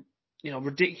been,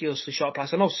 ridiculously short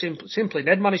price. I know simply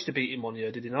Ned managed to beat him one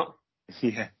year, did he not?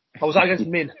 Yeah. Or was that against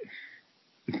Min?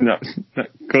 No, that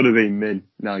could have been Min,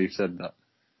 now you've said that.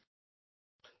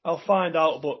 I'll find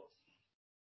out, but...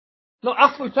 No,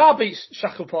 Aflutar beats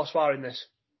Shakunpor Swar in this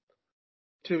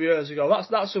 2 years ago.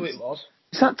 That's who it was.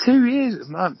 Is that 2 years?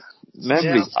 Man,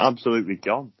 memory's absolutely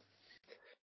gone.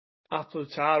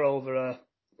 Aflutar over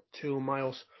 2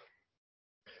 miles.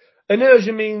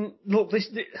 Energumene, look,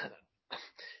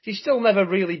 he still never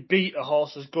really beat a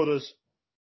horse as good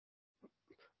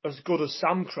as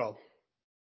Sam Crow.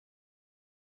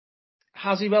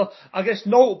 Has he? Well, I guess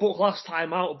Notebook last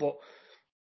time out, but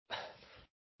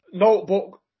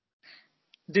Notebook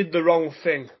did the wrong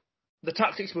thing. The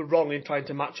tactics were wrong in trying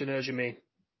to match Energumene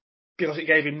because it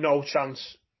gave him no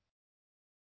chance.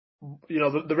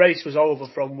 The race was over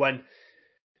from when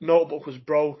Notebook was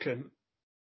broken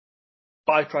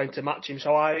by trying to match him.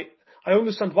 So I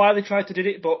understand why they tried to do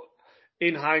it, but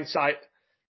in hindsight,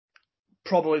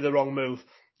 probably the wrong move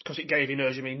because it gave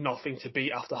Energumene nothing to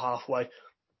beat after halfway.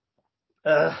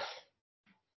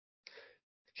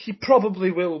 He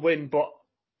probably will win, but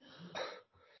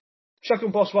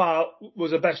Shakunpor Swar was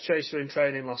the best chaser in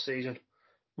training last season.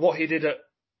 What he did at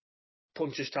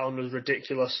Punchestown was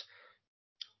ridiculous.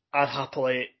 I'd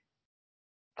happily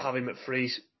have him at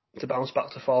 3s to bounce back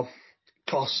to form.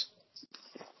 Because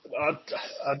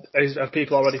have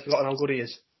people already forgotten how good he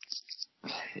is?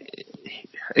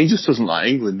 He just doesn't like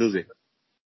England, does he?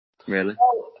 Really?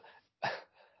 Well,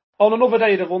 on another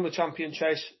day, they've won the champion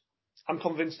chase. I'm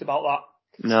convinced about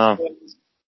that. No.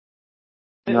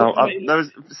 They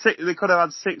could have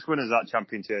had 6 winners at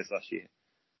champion chase last year.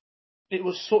 It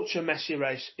was such a messy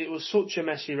race.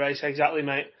 Exactly,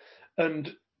 mate.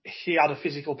 And he had a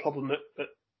physical problem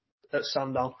at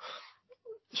Sandown.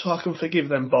 So I can forgive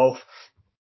them both.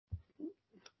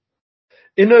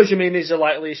 Energumene is the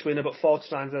likeliest winner, but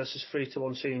 4-9 versus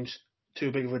 3-1 seems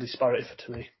too big of a disparity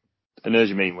to me.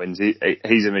 Energumene wins.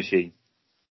 He's a machine.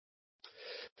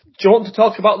 Do you want to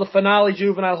talk about the finale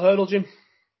juvenile hurdle, Jim?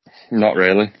 Not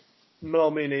really.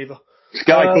 No, me neither.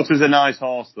 Sky Cutter's a nice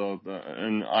horse, though,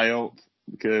 and I hope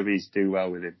Kirby's do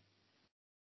well with him.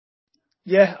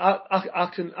 Yeah, I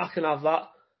can have that.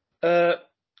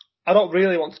 I don't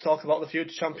really want to talk about the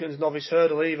future champions novice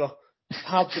hurdle either.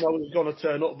 Hard to know who's going to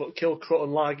turn up, but Kilcrut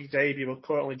and Largy debut are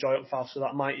currently joint fast, so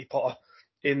that mighty Potter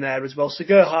in there as well. So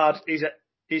Gerhard,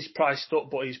 is priced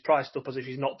up, but he's priced up as if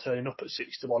he's not turning up at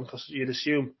 6-1, because you'd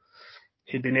assume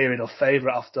he'd be near enough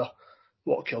favourite after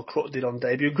what Kilcrut did on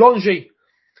debut. Grandjean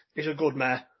is a good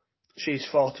mare. She's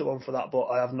 4-1 for that, but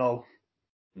I have no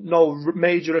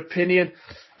major opinion.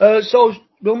 So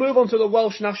we'll move on to the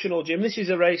Welsh National, Jim. This is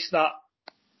a race that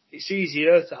it's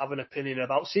easier to have an opinion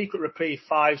about. Secret Reprieve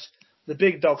 5s, the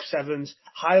Big Dog 7s,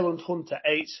 Highland Hunter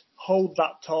 8s, Hold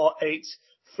That Taut 8s,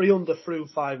 Free Under Through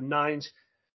 5 9s,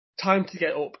 Time to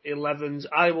Get Up 11s,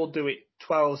 I Will Do It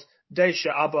 12s,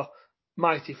 Dacia Abba,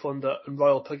 Mighty Thunder and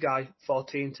Royal Pagaille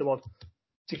 14-1.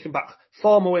 Taking back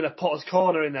former winner Potter's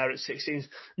Corner in there at 16s.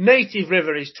 Native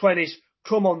River is 20s.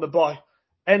 Come on the boy.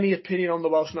 Any opinion on the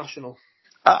Welsh National?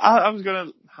 I was going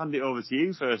to hand it over to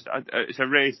you first. It's a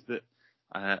race that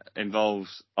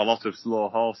involves a lot of slow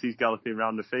horses galloping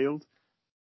around the field.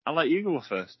 I'll let you go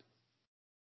first.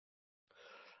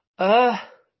 Let's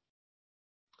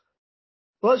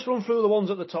run through the ones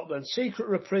at the top then. Secret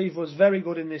Reprieve was very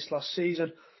good in this last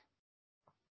season.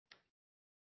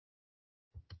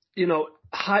 You know,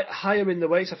 higher in the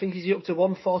weights. I think he's up to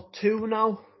 142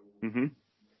 now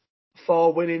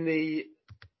for winning the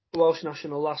Welsh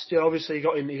National last year. Obviously, he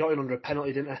got in under a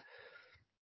penalty, didn't he?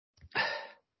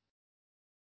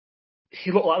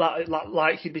 He looked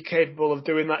like he'd be capable of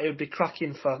doing that. He would be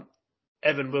cracking for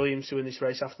Evan Williams to win this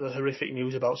race after the horrific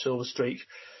news about Silver Streak.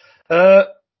 I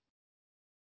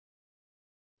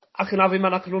can have him,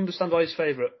 and I can understand why he's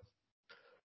favourite.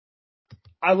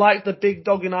 I like the Big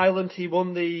Dog in Ireland. He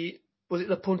won the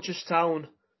Punchestown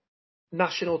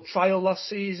National Trial last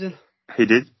season? He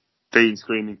did. Being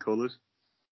Screaming Colours.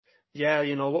 Yeah,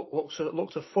 you know,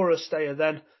 looked a thorough stayer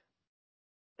then.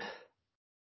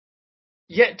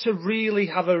 Yet to really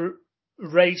have a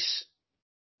race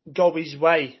go his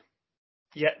way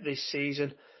yet this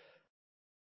season.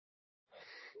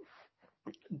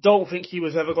 Don't think he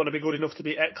was ever going to be good enough to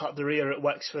beat Eclat de Rire at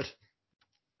Wexford,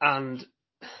 and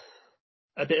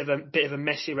a bit of a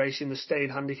messy race in the staying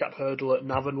handicap hurdle at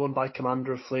Navan, won by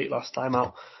Commander of Fleet last time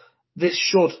out. This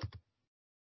should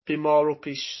be more up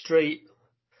his street.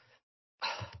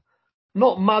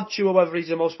 Not mad sure whether he's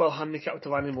the most well handicapped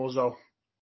of animals though,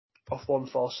 off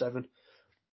 147.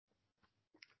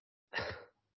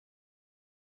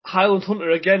 Highland Hunter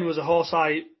again was a horse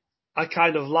I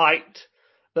kind of liked,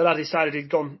 that I decided he'd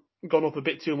gone up a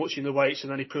bit too much in the weights,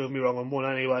 and then he proved me wrong and won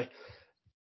anyway.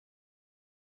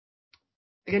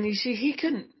 Again, you see, he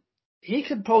can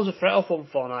pose a threat off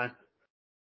 149.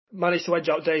 Managed to edge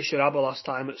out Dacia Abba last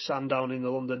time at Sandown in the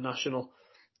London National.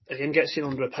 Again, gets in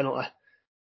under a penalty.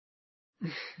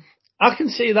 I can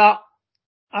see that.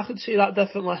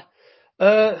 Definitely.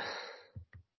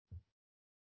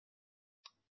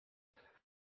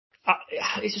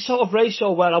 It's a sort of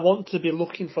ratio where I want to be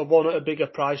looking for one at a bigger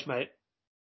price, mate.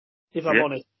 If I'm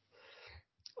honest.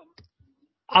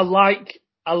 I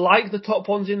like the top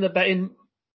ones in the betting,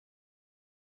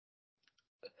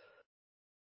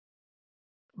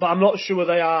 but I'm not sure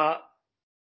they are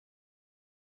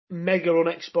mega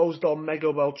unexposed or mega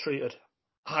well treated.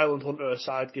 Highland Hunter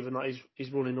aside, given that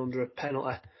he's running under a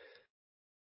penalty.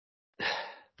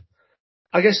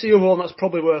 I guess the other one that's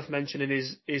probably worth mentioning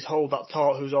is Hold That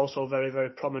Taut, who's also very, very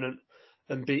prominent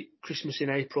and beat Christmas in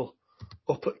April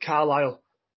up at Carlisle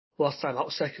last time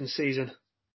out, second season.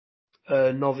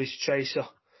 Novice chaser.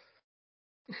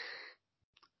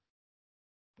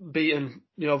 Beaten,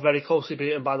 very closely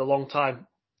beaten by the long time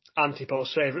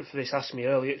Antipode's favourite for this, Ask Me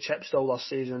Early at Chepstow last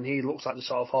season. He looks like the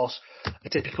sort of horse, a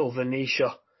typical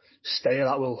Venetia stayer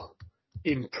that will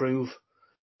improve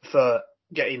for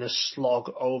getting a slog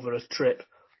over a trip.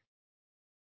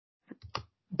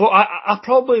 But I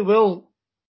probably will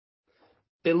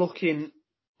be looking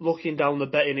down the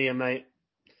betting here, mate.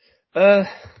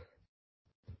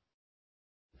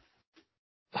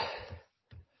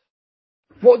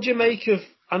 What do you make of?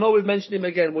 I know we've mentioned him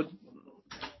again. What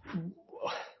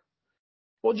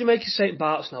do you make of St.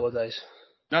 Bart's nowadays?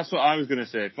 That's what I was going to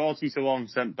say. 40-1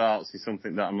 St. Bart's is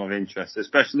something that I'm of interest,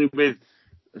 especially with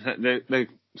the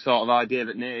sort of idea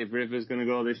that Native River is going to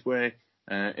go this way.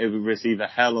 It will receive a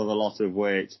hell of a lot of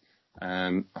weight.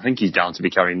 I think he's down to be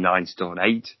carrying 9 stone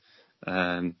 8,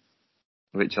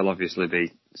 which will obviously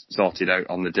be sorted out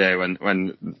on the day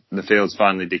when the field's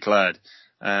finally declared.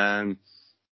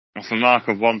 Off a mark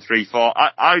of 134.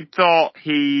 I thought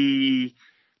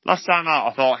last time out,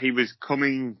 I thought he was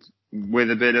coming with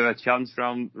a bit of a chance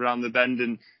round the bend,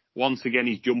 and once again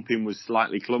his jumping was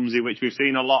slightly clumsy, which we've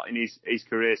seen a lot in his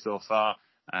career so far.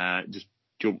 Just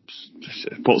jumps,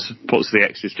 puts the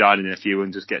extra stride in a few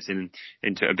and just gets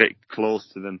into a bit close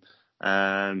to them.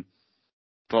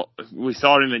 But we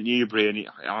saw him at Newbury, and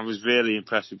I was really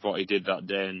impressed with what he did that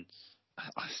day, and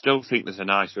I still think there's a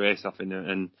nice race off in it,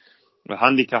 and the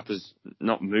handicap has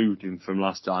not moved him from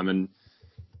last time, and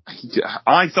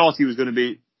I thought he was going to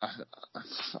be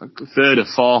third or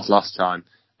fourth last time,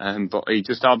 but he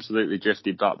just absolutely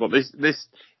drifted back. But this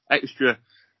extra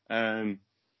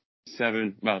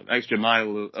extra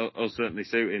mile will certainly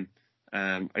suit him.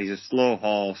 He's a slow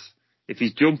horse. If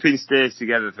his jumping stays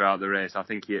together throughout the race, I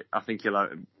think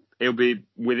he'll be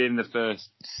within the first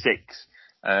six,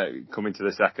 coming to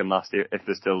the second last if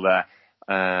they're still there.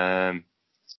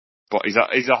 But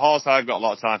he's a horse I've got a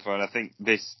lot of time for, and I think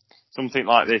something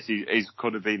like this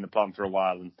could have been the plan for a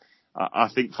while. And I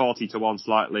think 40-1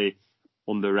 slightly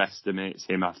underestimates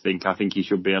him. I think he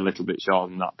should be a little bit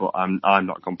shorter than that, but I'm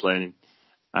not complaining.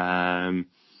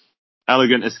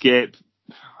 Elegant Escape,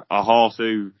 a horse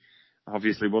who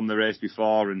obviously won the race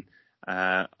before and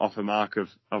off a mark of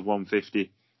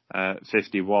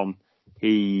 150.51.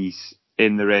 He's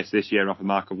in the race this year off a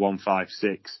mark of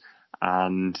 156,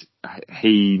 and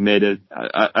he made a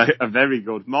very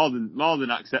good, more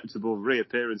than acceptable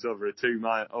reappearance over 2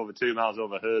 miles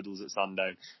over hurdles at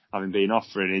Sandown, having been off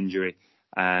for an injury.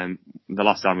 The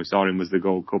last time we saw him was the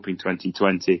Gold Cup in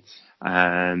 2020.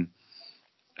 And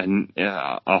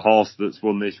a horse that's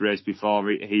won this race before,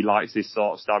 he likes this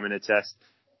sort of stamina test.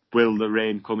 Will the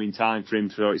rain come in time for him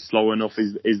so it's slow enough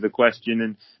is the question,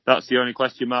 and that's the only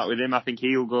question mark with him. I think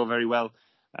he'll go very well.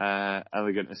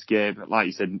 Elegant Escape, like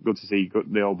you said, good to see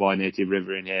the old boy Native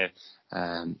River in here.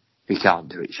 He can't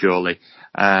do it surely,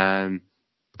 but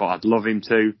I'd love him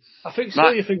to. I think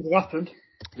silly things have happened.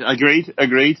 Agreed.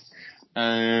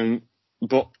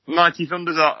 But Mighty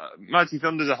Thunder's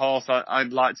a horse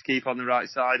I'd like to keep on the right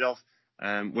side of.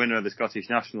 Winner of the Scottish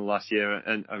National last year,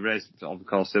 and a race of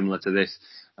course similar to this.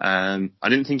 I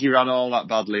didn't think he ran all that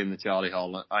badly in the Charlie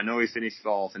Hall. I know he finished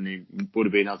fourth, and he would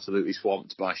have been absolutely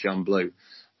swamped by Chamblou.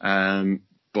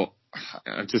 But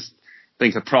I just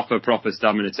think a proper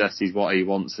stamina test is what he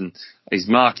wants, and his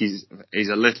mark is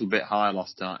a little bit high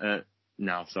last time.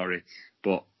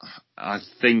 But I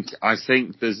think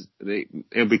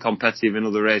he'll be competitive in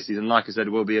other races, and like I said,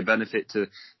 it will be a benefit to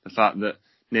the fact that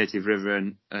Native River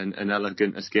and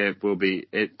Elegant Escape will be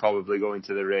probably going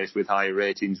to the race with higher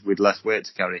ratings with less weight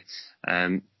to carry.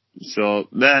 So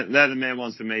they're the main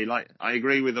ones for me. Like, I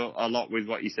agree with a lot with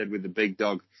what you said with the big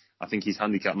dog. I think his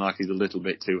handicap mark is a little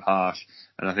bit too harsh,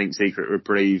 and I think Secret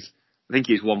Reprieve, I think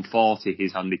it's 140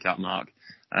 his handicap mark.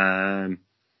 I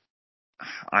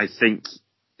think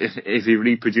if he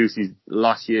reproduces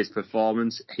last year's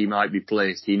performance, he might be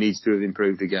placed. He needs to have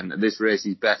improved again. This race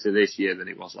is better this year than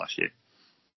it was last year.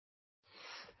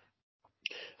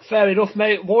 Fair enough,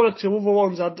 mate. One or two other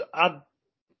ones I'd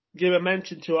give a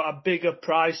mention to at a bigger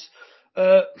price.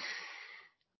 I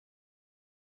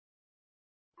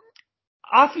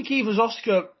think Evers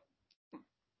Oscar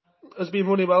has been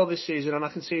running well this season, and I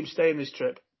can see him staying this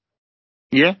trip.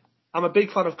 Yeah. I'm a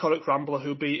big fan of Coric Rambler,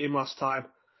 who beat him last time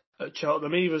at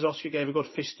Cheltenham. Evers Oscar gave a good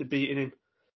fist to beating him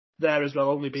there as well,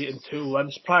 only beating 2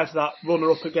 lengths. Prior to that,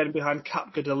 runner-up again behind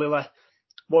Cap Gadalila,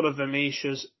 one of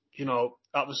Venetia's,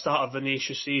 at the start of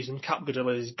Venetia's season. Cap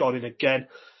Gadalila is gone in again.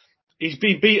 He's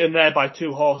been beaten there by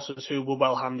 2 horses who were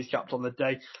well handicapped on the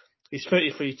day. He's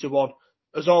 33-1.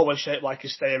 As always, shaped like a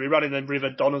stayer. He ran in the River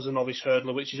Don as a novice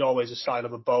hurdler, which is always a sign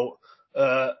of a boat.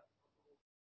 I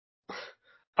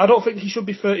don't think he should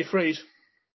be 33s.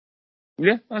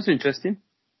 Yeah, that's interesting.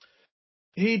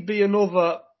 He'd be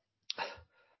another.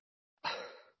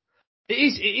 It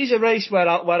is a race where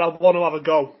I want to have a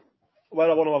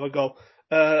go.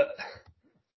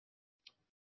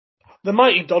 The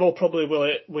Mighty Don will probably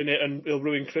win it, and he'll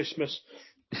ruin Christmas.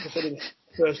 For the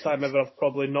first time ever, I've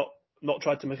probably not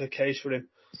tried to make a case for him.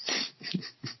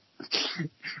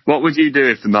 What would you do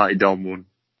if the Mighty Don won?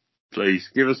 Please,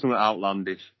 give us something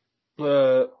outlandish.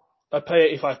 I'd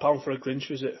pay £85 for a Grinch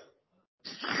visit.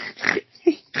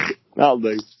 That'll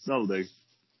do.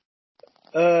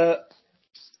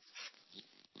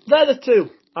 They're the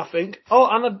two, I think. Oh,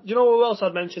 and do you know who else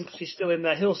I'd mention, because he's still in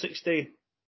there? Hill 16.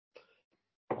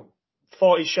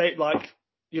 Thought he shaped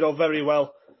very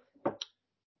well.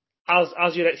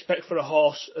 As you'd expect for a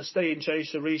horse, a staying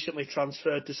chaser recently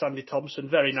transferred to Sandy Thompson,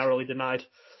 very narrowly denied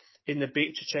in the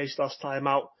Beecher Chase last time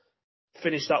out.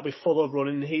 Finished that with Full of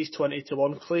Running. He's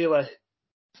 20-1.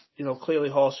 Clearly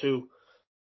horse who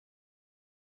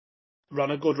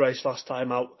ran a good race last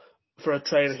time out for a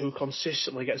trainer who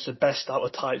consistently gets the best out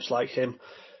of types like him.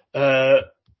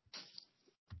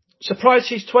 Surprised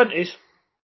he's 20s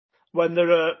when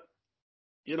there are,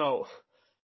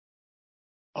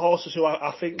 horses who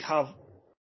I think have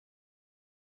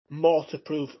more to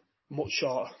prove much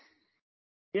shorter.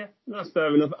 Yeah, that's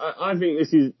fair enough. I think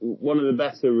this is one of the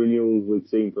better renewals we've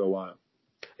seen for a while.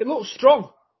 It looks strong.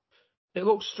 It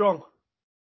looks strong.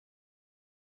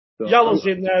 So Yallow's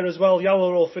in there as well.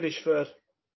 Yallow will finish third.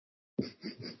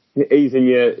 he's in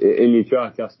your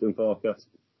TriCast and forecast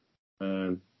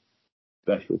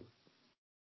special.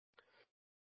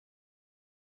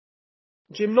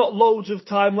 Jim, not loads of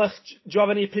time left. Do you have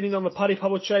any opinion on the Paddy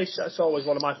Power Chase? That's always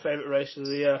one of my favourite races of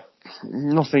the year.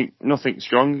 Nothing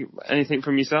strong. Anything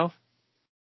from yourself?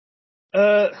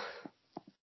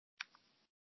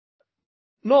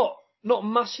 Not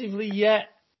massively yet.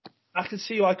 I can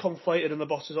see why Conflated and the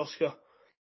Bosses Oscar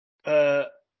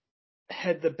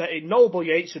head the betting. Noble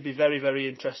Yates would be very, very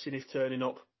interesting if turning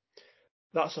up.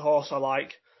 That's a horse I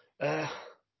like.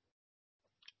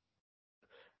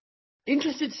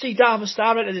 Interested to see Darver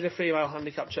Star entered in a 3 mile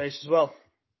handicap chase as well.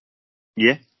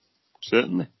 Yeah,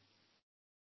 certainly.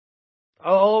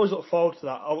 I'll always look forward to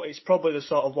that. It's probably the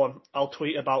sort of one I'll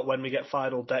tweet about when we get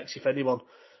final decks, if anyone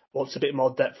wants a bit more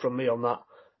depth from me on that.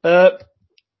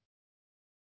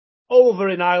 Over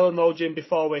in Ireland though, Jim,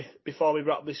 before we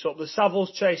wrap this up, the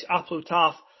Savills Chase A Plus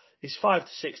Tard is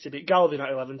 5-6 to beat Galvin at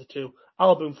 11-2.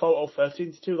 Album Photo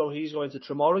 13-2, though he's going to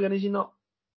Tremor again, is he not?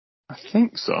 I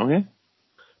think so, yeah.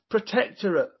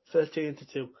 Protectorate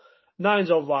 13-2. 9's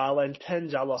on Violin,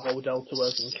 10's Allaho, Delta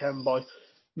Work and Ken Boy.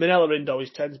 Minella Indo is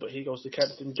 10s, but he goes to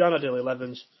Kempton. Janadil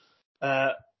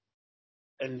 11s.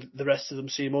 And the rest of them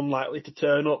seem unlikely to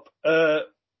turn up.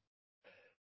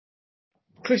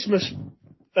 Christmas.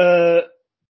 I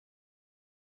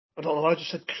don't know why I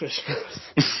just said Christmas.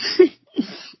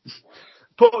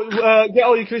 But get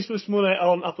all your Christmas money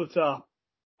on A Plus Tard.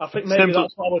 I think maybe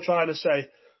that's what we're trying to say.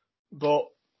 But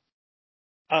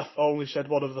I've only said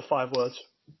one of the 5 words.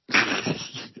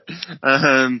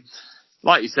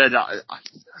 Like you said,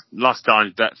 last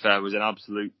time's Betfair was an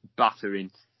absolute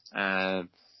battering.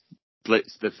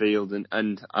 Blitzed the field,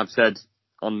 and I've said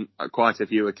on quite a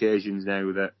few occasions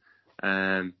now that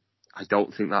I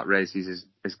don't think that race is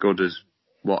as good as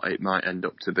what it might end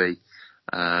up to be.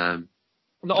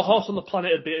 Not a horse on the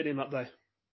planet had beaten him that day.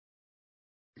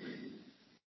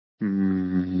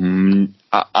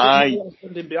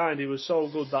 Standing behind, he was so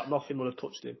good that nothing would have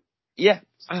touched him. Yeah,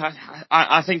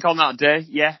 I think on that day,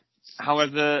 yeah.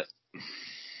 However,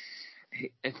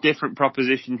 a different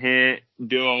proposition here.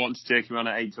 Do I want to take him on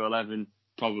at 8-11?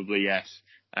 Probably yes.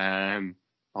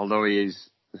 Although he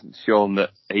is shown that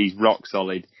he's rock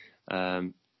solid.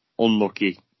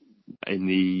 Unlucky in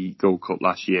the Gold Cup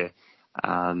last year.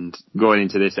 And going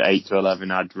into this at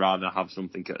 8-11, I'd rather have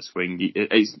something at a swing.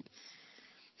 It's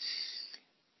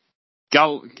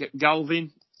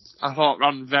Galvin, I thought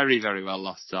ran very, very well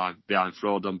last time behind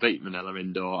Frodon, beat Minella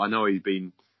Indo. I know he's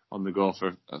been on the go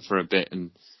for a bit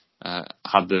and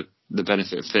had the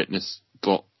benefit of fitness,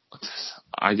 but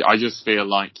I just feel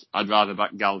like I'd rather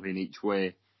back Galvin each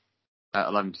way at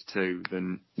 11-2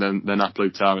 than A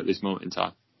Plus Tard at this moment in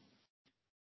time.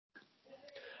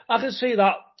 I can see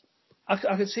that. I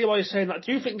can see why you're saying that.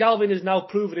 Do you think Galvin has now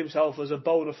proven himself as a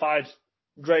bona fide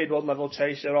Grade 1 level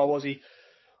chaser, or was he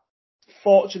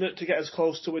fortunate to get as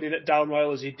close to winning at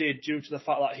Downwell as he did due to the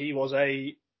fact that he was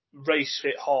a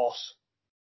race-fit horse?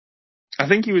 I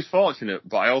think he was fortunate,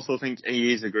 but I also think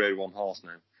he is a Grade 1 horse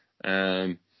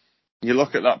now. You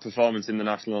look at that performance in the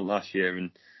National last year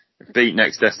and beat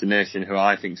Next Destination, who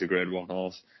I think is a Grade 1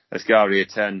 horse, Ascaria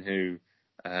 10, who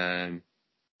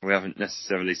we haven't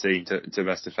necessarily seen to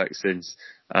best effect since,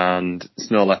 and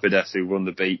Snow Leopard S, who won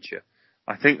the Beecher.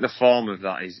 I think the form of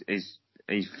that is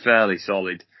fairly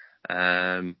solid.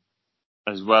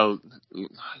 As well,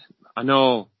 I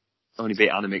know only beat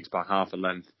Animix by half a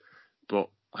length, but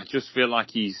I just feel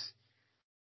like he's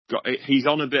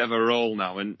on a bit of a roll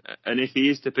now, and if he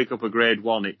is to pick up a Grade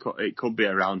 1, it could be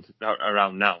around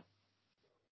now.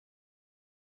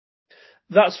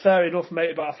 That's fair enough,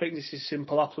 mate, but I think this is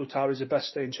simple. A Plus Tard is the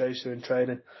best staying chaser in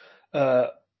training. I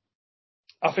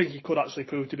think he could actually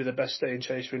prove to be the best staying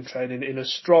chaser in training in a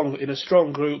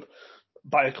strong group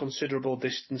by a considerable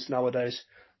distance nowadays.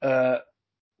 There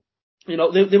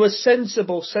were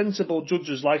sensible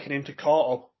judges liking him to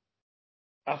Corto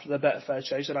after the Betfair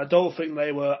chase, and I don't think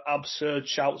they were absurd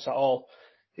shouts at all.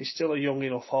 He's still a young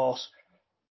enough horse.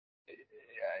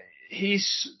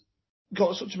 He's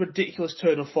got such a ridiculous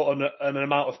turn of foot and an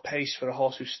amount of pace for a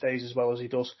horse who stays as well as he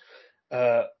does.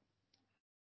 Very,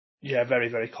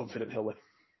 very confident he'll win.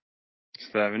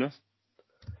 Fair enough.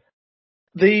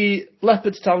 The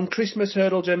Leopardstown Christmas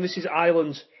Hurdle, Jim. This is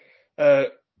Ireland's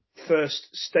first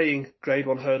staying Grade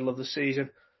 1 hurdle of the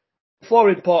season.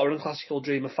 Florian Porter and Classical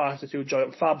Dreamer 5-2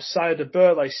 Joyant Fab, Cider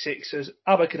Burley 6s,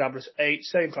 Abacadabras 8,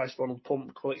 same price Ronald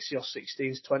Pump, Quilixios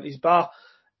 16s, 20s bar.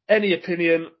 Any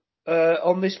opinion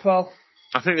on this, pal?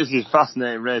 I think this is a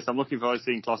fascinating race. I'm looking forward to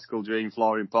seeing Classical Dream,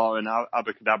 Flooring Porter and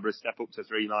Abacadabra step up to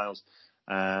 3 miles.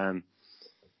 I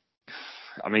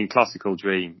mean, Classical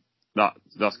Dream,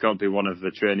 that's got to be one of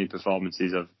the training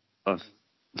performances of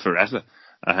forever.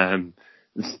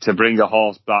 To bring a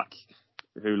horse back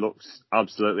who looks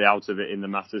absolutely out of it in the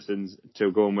Mattersons to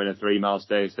go and win a 3 mile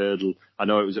Stayers hurdle. I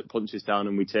know it was at Punchestown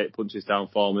and we take Punchestown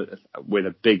form with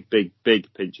a big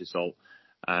pinch of salt.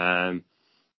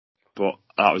 But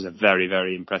that was a very,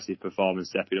 very impressive performance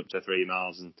stepping up to 3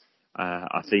 miles. And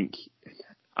I think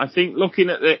looking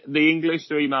at the English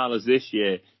 3 milers this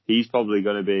year, he's probably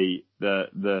going to be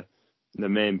the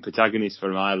main protagonist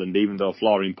for Ireland, even though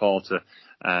Flooring Porter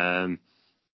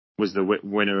was the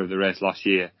winner of the race last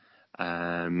year.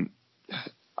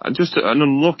 Just an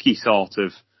unlucky sort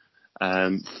of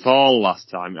fall last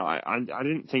time. I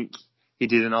didn't think he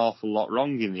did an awful lot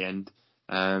wrong in the end,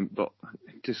 but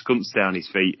just couldn't stay on his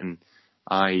feet. And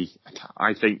I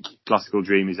think Classical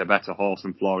Dream is a better horse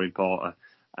than Flooring Porter.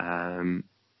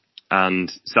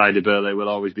 And Cider Burley will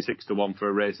always be 6-1 for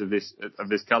a race of this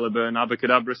calibre. And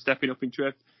Abacadabra stepping up in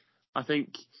trip. I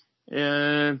think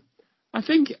it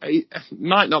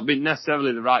might not be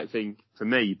necessarily the right thing for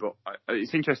me, but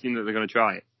it's interesting that they're going to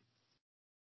try it.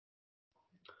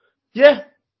 Yeah,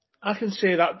 I can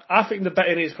see that. I think the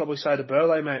betting is probably Cider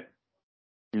Burley, mate.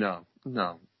 No.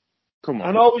 Come on.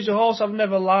 I know he's a horse I've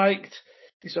never liked.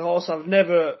 It's a horse I've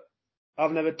never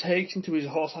taken to. He's a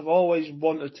horse I've always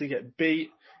wanted to get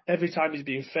beat. Every time he's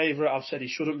been favourite, I've said he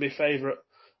shouldn't be favourite,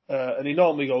 and he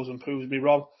normally goes and proves me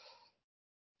wrong.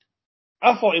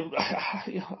 I thought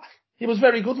he was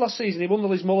very good last season. He won the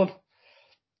Lismullen.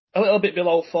 A little bit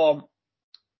below form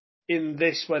in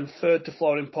this when third to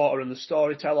Flooring Porter and the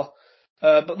Storyteller.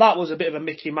 But that was a bit of a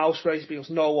Mickey Mouse race because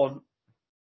no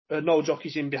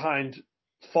jockeys in behind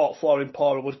thought Flooring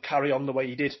Porter would carry on the way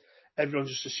he did. Everyone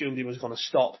just assumed he was going to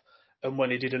stop. And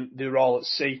when he didn't, they were all at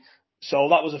sea. So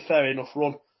that was a fair enough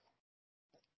run.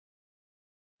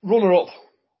 Runner up,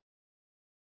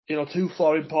 to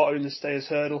Flooring Porter in the Stayers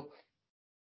hurdle.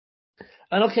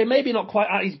 And okay, maybe not quite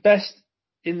at his best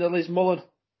in the Lismullen.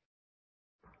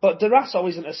 But Durasso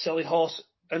isn't a silly horse,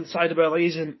 and Cider Burley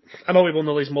isn't. I know he won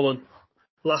the Lismullen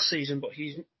last season, but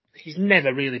he's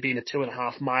never really been a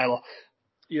 2.5 miler.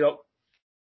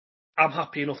 I'm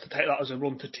happy enough to take that as a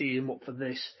run to tee him up for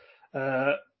this.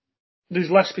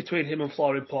 There's less between him and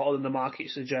Flooring Porter than the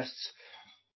market suggests,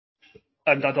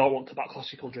 and I don't want to back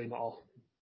Classical Dream at all.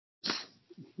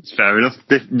 It's fair enough.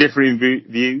 Differing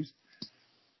views.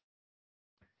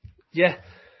 Yeah.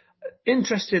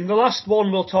 Interesting. The last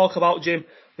one we'll talk about, Jim,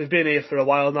 we've been here for a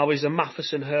while now, is a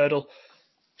Matherson hurdle.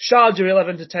 Sharjah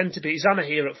 11-10 to beat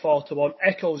Zanahiyr at 4-1,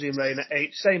 Echoes in Rain at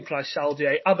 8, same price Saldi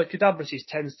 8, Abacadabras is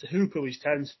 10s to Hooper is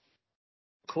 10s,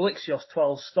 Quilixios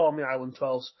 12s, Stormy Island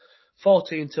 12s,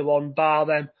 14-1, bar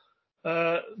them.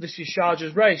 This is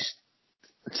Sharjah's race.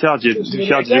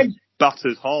 Sharjah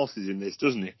batters horses in this,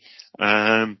 doesn't he?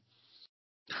 I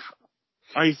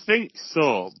think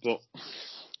so, but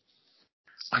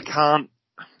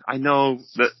I know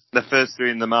that the first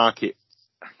three in the market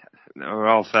are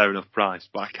all fair enough price,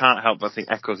 but I can't help but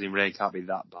think Echoes in Rain can't be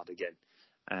that bad again.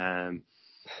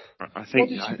 I think. What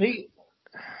did she beat?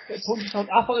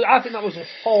 I think that was a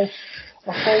false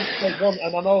one,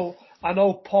 and I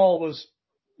know Paul was,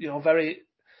 very,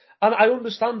 and I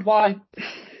understand why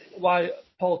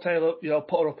Paul Taylor,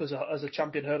 put her up as a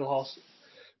champion hurdle horse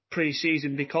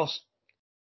pre-season, because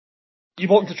you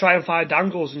want to try and find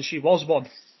angles, and she was one.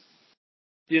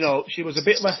 She was a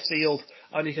bit left field,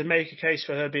 and you can make a case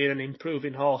for her being an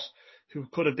improving horse who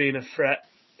could have been a threat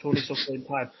to only something in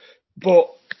time. But,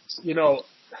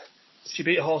 she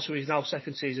beat a horse who is now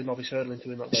second season novice hurdling to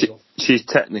win that hurdle.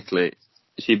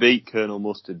 She beat Colonel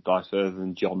Mustard by further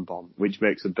than John Bomb, which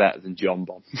makes her better than John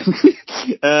Bomb.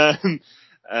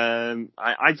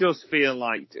 I just feel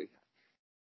like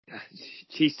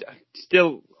she's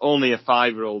still only a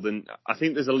 5-year-old, and I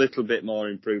think there's a little bit more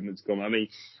improvement to come. I mean,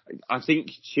 I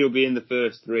think she'll be in the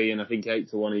first 3, and I think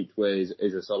 8-1 each way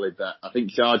is a solid bet. I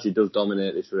think Sharjah does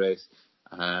dominate this race.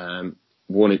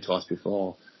 Won it twice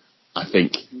before. I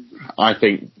think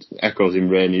Echoes in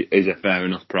Rain is a fair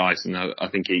enough price, and I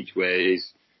think each way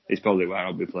is probably where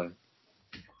I'll be playing.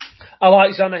 I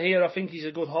like Zanahiyr. I think he's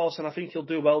a good horse, and I think he'll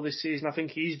do well this season. I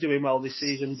think he's doing well this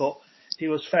season, but he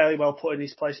was fairly well put in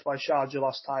his place by Sharjah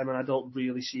last time, and I don't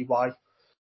really see why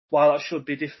that should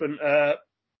be different.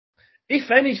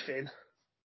 If anything,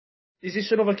 is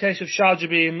this another case of Sharjah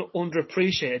being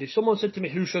underappreciated? If someone said to me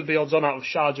who should be odds on out of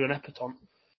Sharjah and Epatante,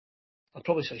 I'd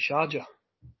probably say Sharjah.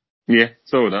 Yeah,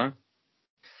 so would I.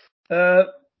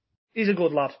 He's a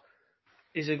good lad.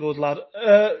 He's a good lad.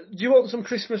 Do you want some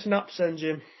Christmas naps then,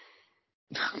 Jim?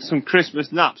 Some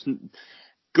Christmas naps.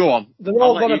 Go on. They're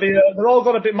all going to be. They're all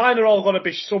going to be. Mine are all going to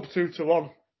be sub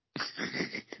 2-1.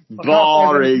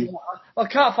 Boring. I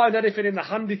can't find anything in the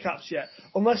handicaps yet,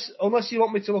 unless you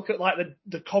want me to look at like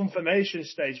the confirmation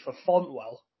stage for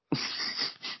Fontwell.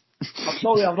 I'm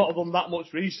sorry, I've not done that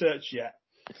much research yet.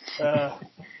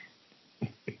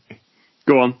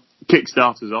 Go on,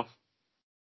 Kickstarter's off.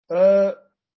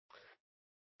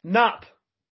 Nap,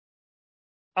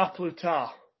 a plus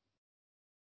tard,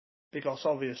 because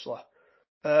obviously.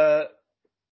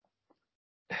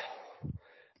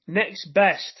 Next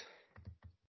best.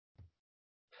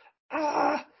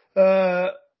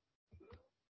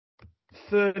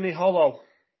 Fernie Hollow.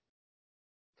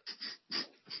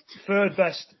 Third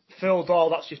best, Phil Dahl,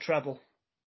 that's your treble.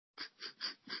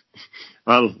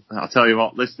 Well, I'll tell you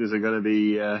what, listeners are going to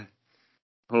be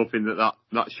hoping that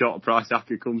shorter price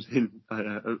acca comes in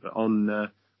on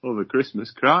over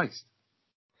Christmas. Christ.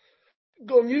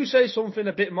 Go on, you say something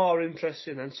a bit more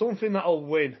interesting and something that'll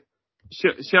win.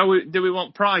 Shall we? Do we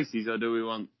want prices or do we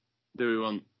want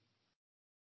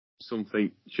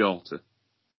something shorter?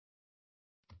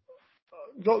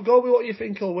 Go with what you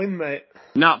think will win, mate.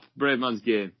 Nap, Brave Man's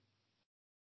Game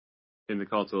in the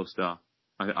Kauto Star.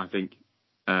 I think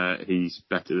he's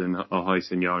better than Ahoy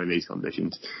Senor in these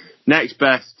conditions. Next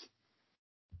best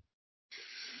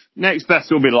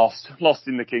will be Lost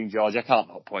in the King George. I can't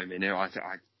not put him in here. I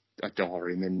adore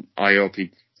him, and I hope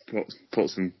he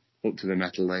puts him up to the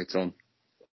metal later on.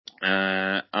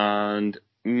 And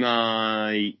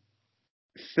my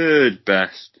third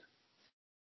best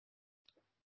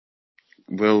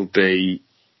will be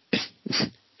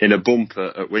in a bumper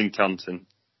at Wincanton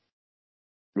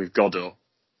with Godot.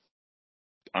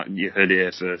 You heard it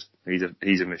here first.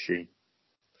 He's a machine.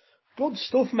 Good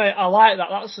stuff, mate. I like that.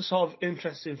 That's the sort of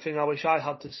interesting thing I wish I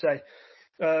had to say.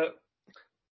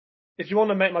 If you want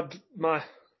to make my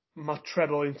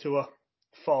treble into a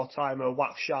 4-timer,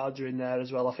 whack Sharjah in there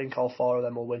as well. I think all 4 of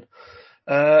them will win.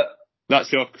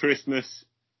 That's your Christmas.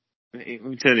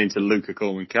 We turn into Luca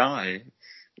Coleman Carr.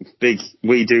 Big,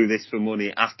 we do this for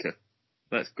money, acca.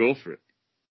 Let's go for it.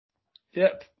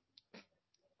 Yep.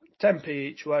 10p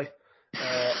each way.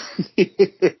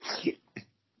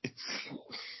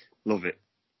 Love it.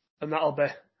 And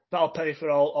that'll pay for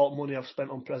all money I've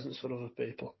spent on presents for other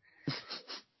people.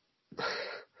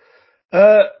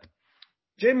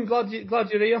 Jim, glad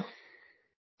you're here.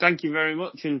 Thank you very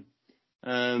much,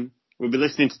 and we'll be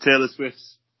listening to Taylor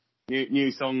Swift's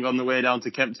new song on the way down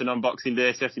to Kempton on Boxing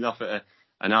Day, setting off at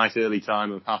a nice early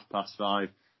time of 5:30,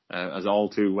 as all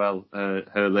too well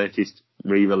her latest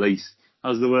re-release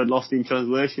has the word "lost in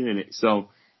translation" in it. So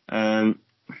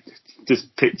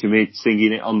just picture me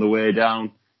singing it on the way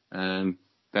down,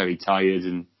 very tired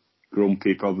and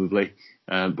grumpy probably,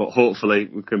 but hopefully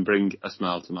we can bring a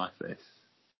smile to my face.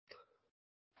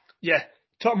 Yeah,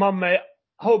 top man, mate.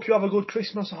 I hope you have a good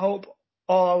Christmas. I hope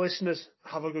all our listeners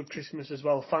have a good Christmas as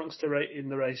well. Thanks to Rating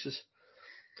the Races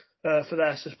for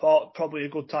their support. Probably a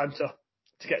good time to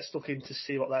get stuck in to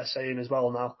see what they're saying as well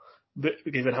now,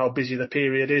 given how busy the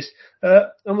period is.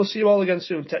 And we'll see you all again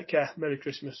soon. Take care. Merry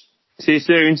Christmas. See you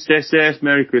soon. Stay safe.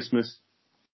 Merry Christmas.